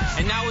cancer.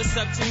 And now it's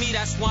up to me,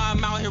 that's why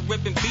I'm out here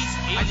ripping beats.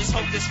 I just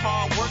hope this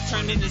hard work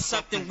turned into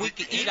something we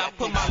can eat. I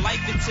put my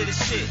life into the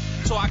shit,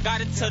 so I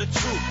gotta tell the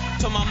truth.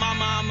 Told my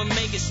mama I'ma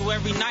make it, so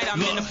every night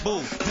I'm in the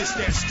booth. This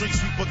that street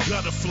sweeper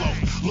gutter flow,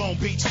 Long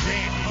Beach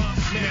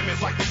bandit,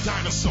 mammoth like the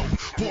dinosaur,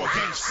 board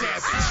game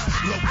savage,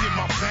 low in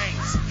my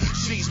veins.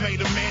 She's made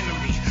a man of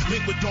me,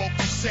 liquid dog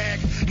you sag,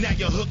 now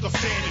your hook a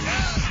fan of me.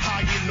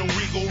 High in the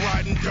Regal,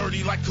 riding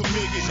dirty like a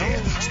millionaire.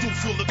 Stool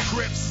full of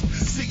crips,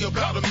 see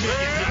about a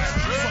millionaire.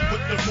 Fuck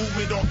with the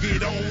movement or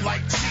get on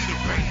like Cheetah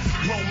Bay.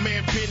 Grown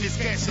man business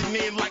cashing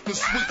in like a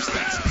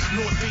sweepstakes.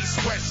 Northeast,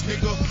 west,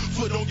 nigga,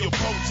 foot on your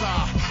bow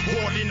tie,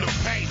 hard in the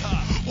paint.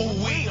 Ooh,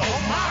 we oh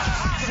my,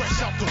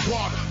 fresh out the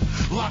water,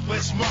 Loch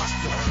Ness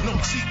monster. No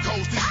cheat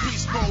codes, this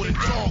beast mode and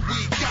dog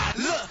we got.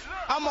 Look,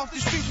 I'm off the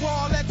streets where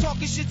all that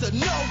talking shit's a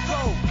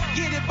no-go.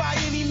 Get it by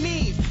any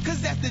means,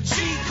 cause that's the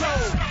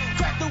G-code.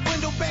 Crack the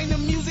window, bang the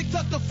music,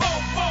 tuck the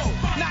fofo.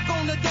 Knock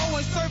on the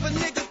door and serve a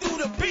nigga through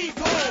the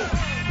peephole.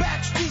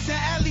 Back streets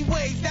and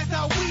alleyways, that's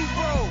how we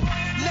roll.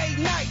 Late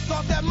nights,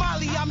 off that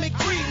molly, I'm in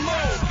creep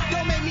mode.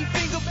 Don't make me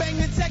finger bang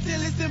the tech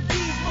till it's in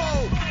beast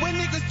mode. When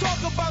niggas talk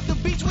about the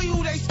beach, we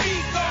who they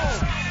speak on.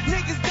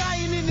 Niggas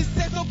dying in the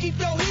set, so keep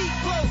your heat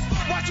close.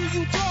 Watch who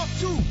you talk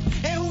to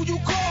and who you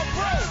call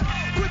bro.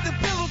 Quit the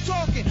pillow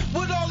talking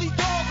with all these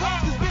dog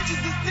hoes. Cause bitches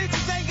and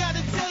stitches ain't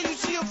gotta tell you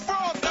she a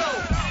fraud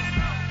though.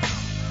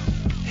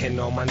 And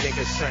all my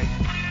niggas say,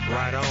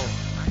 right on.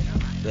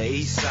 The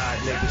east side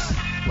niggas,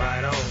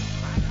 right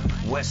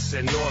on. West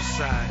and north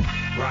side,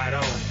 right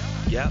on.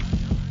 Yep,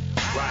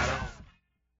 right on.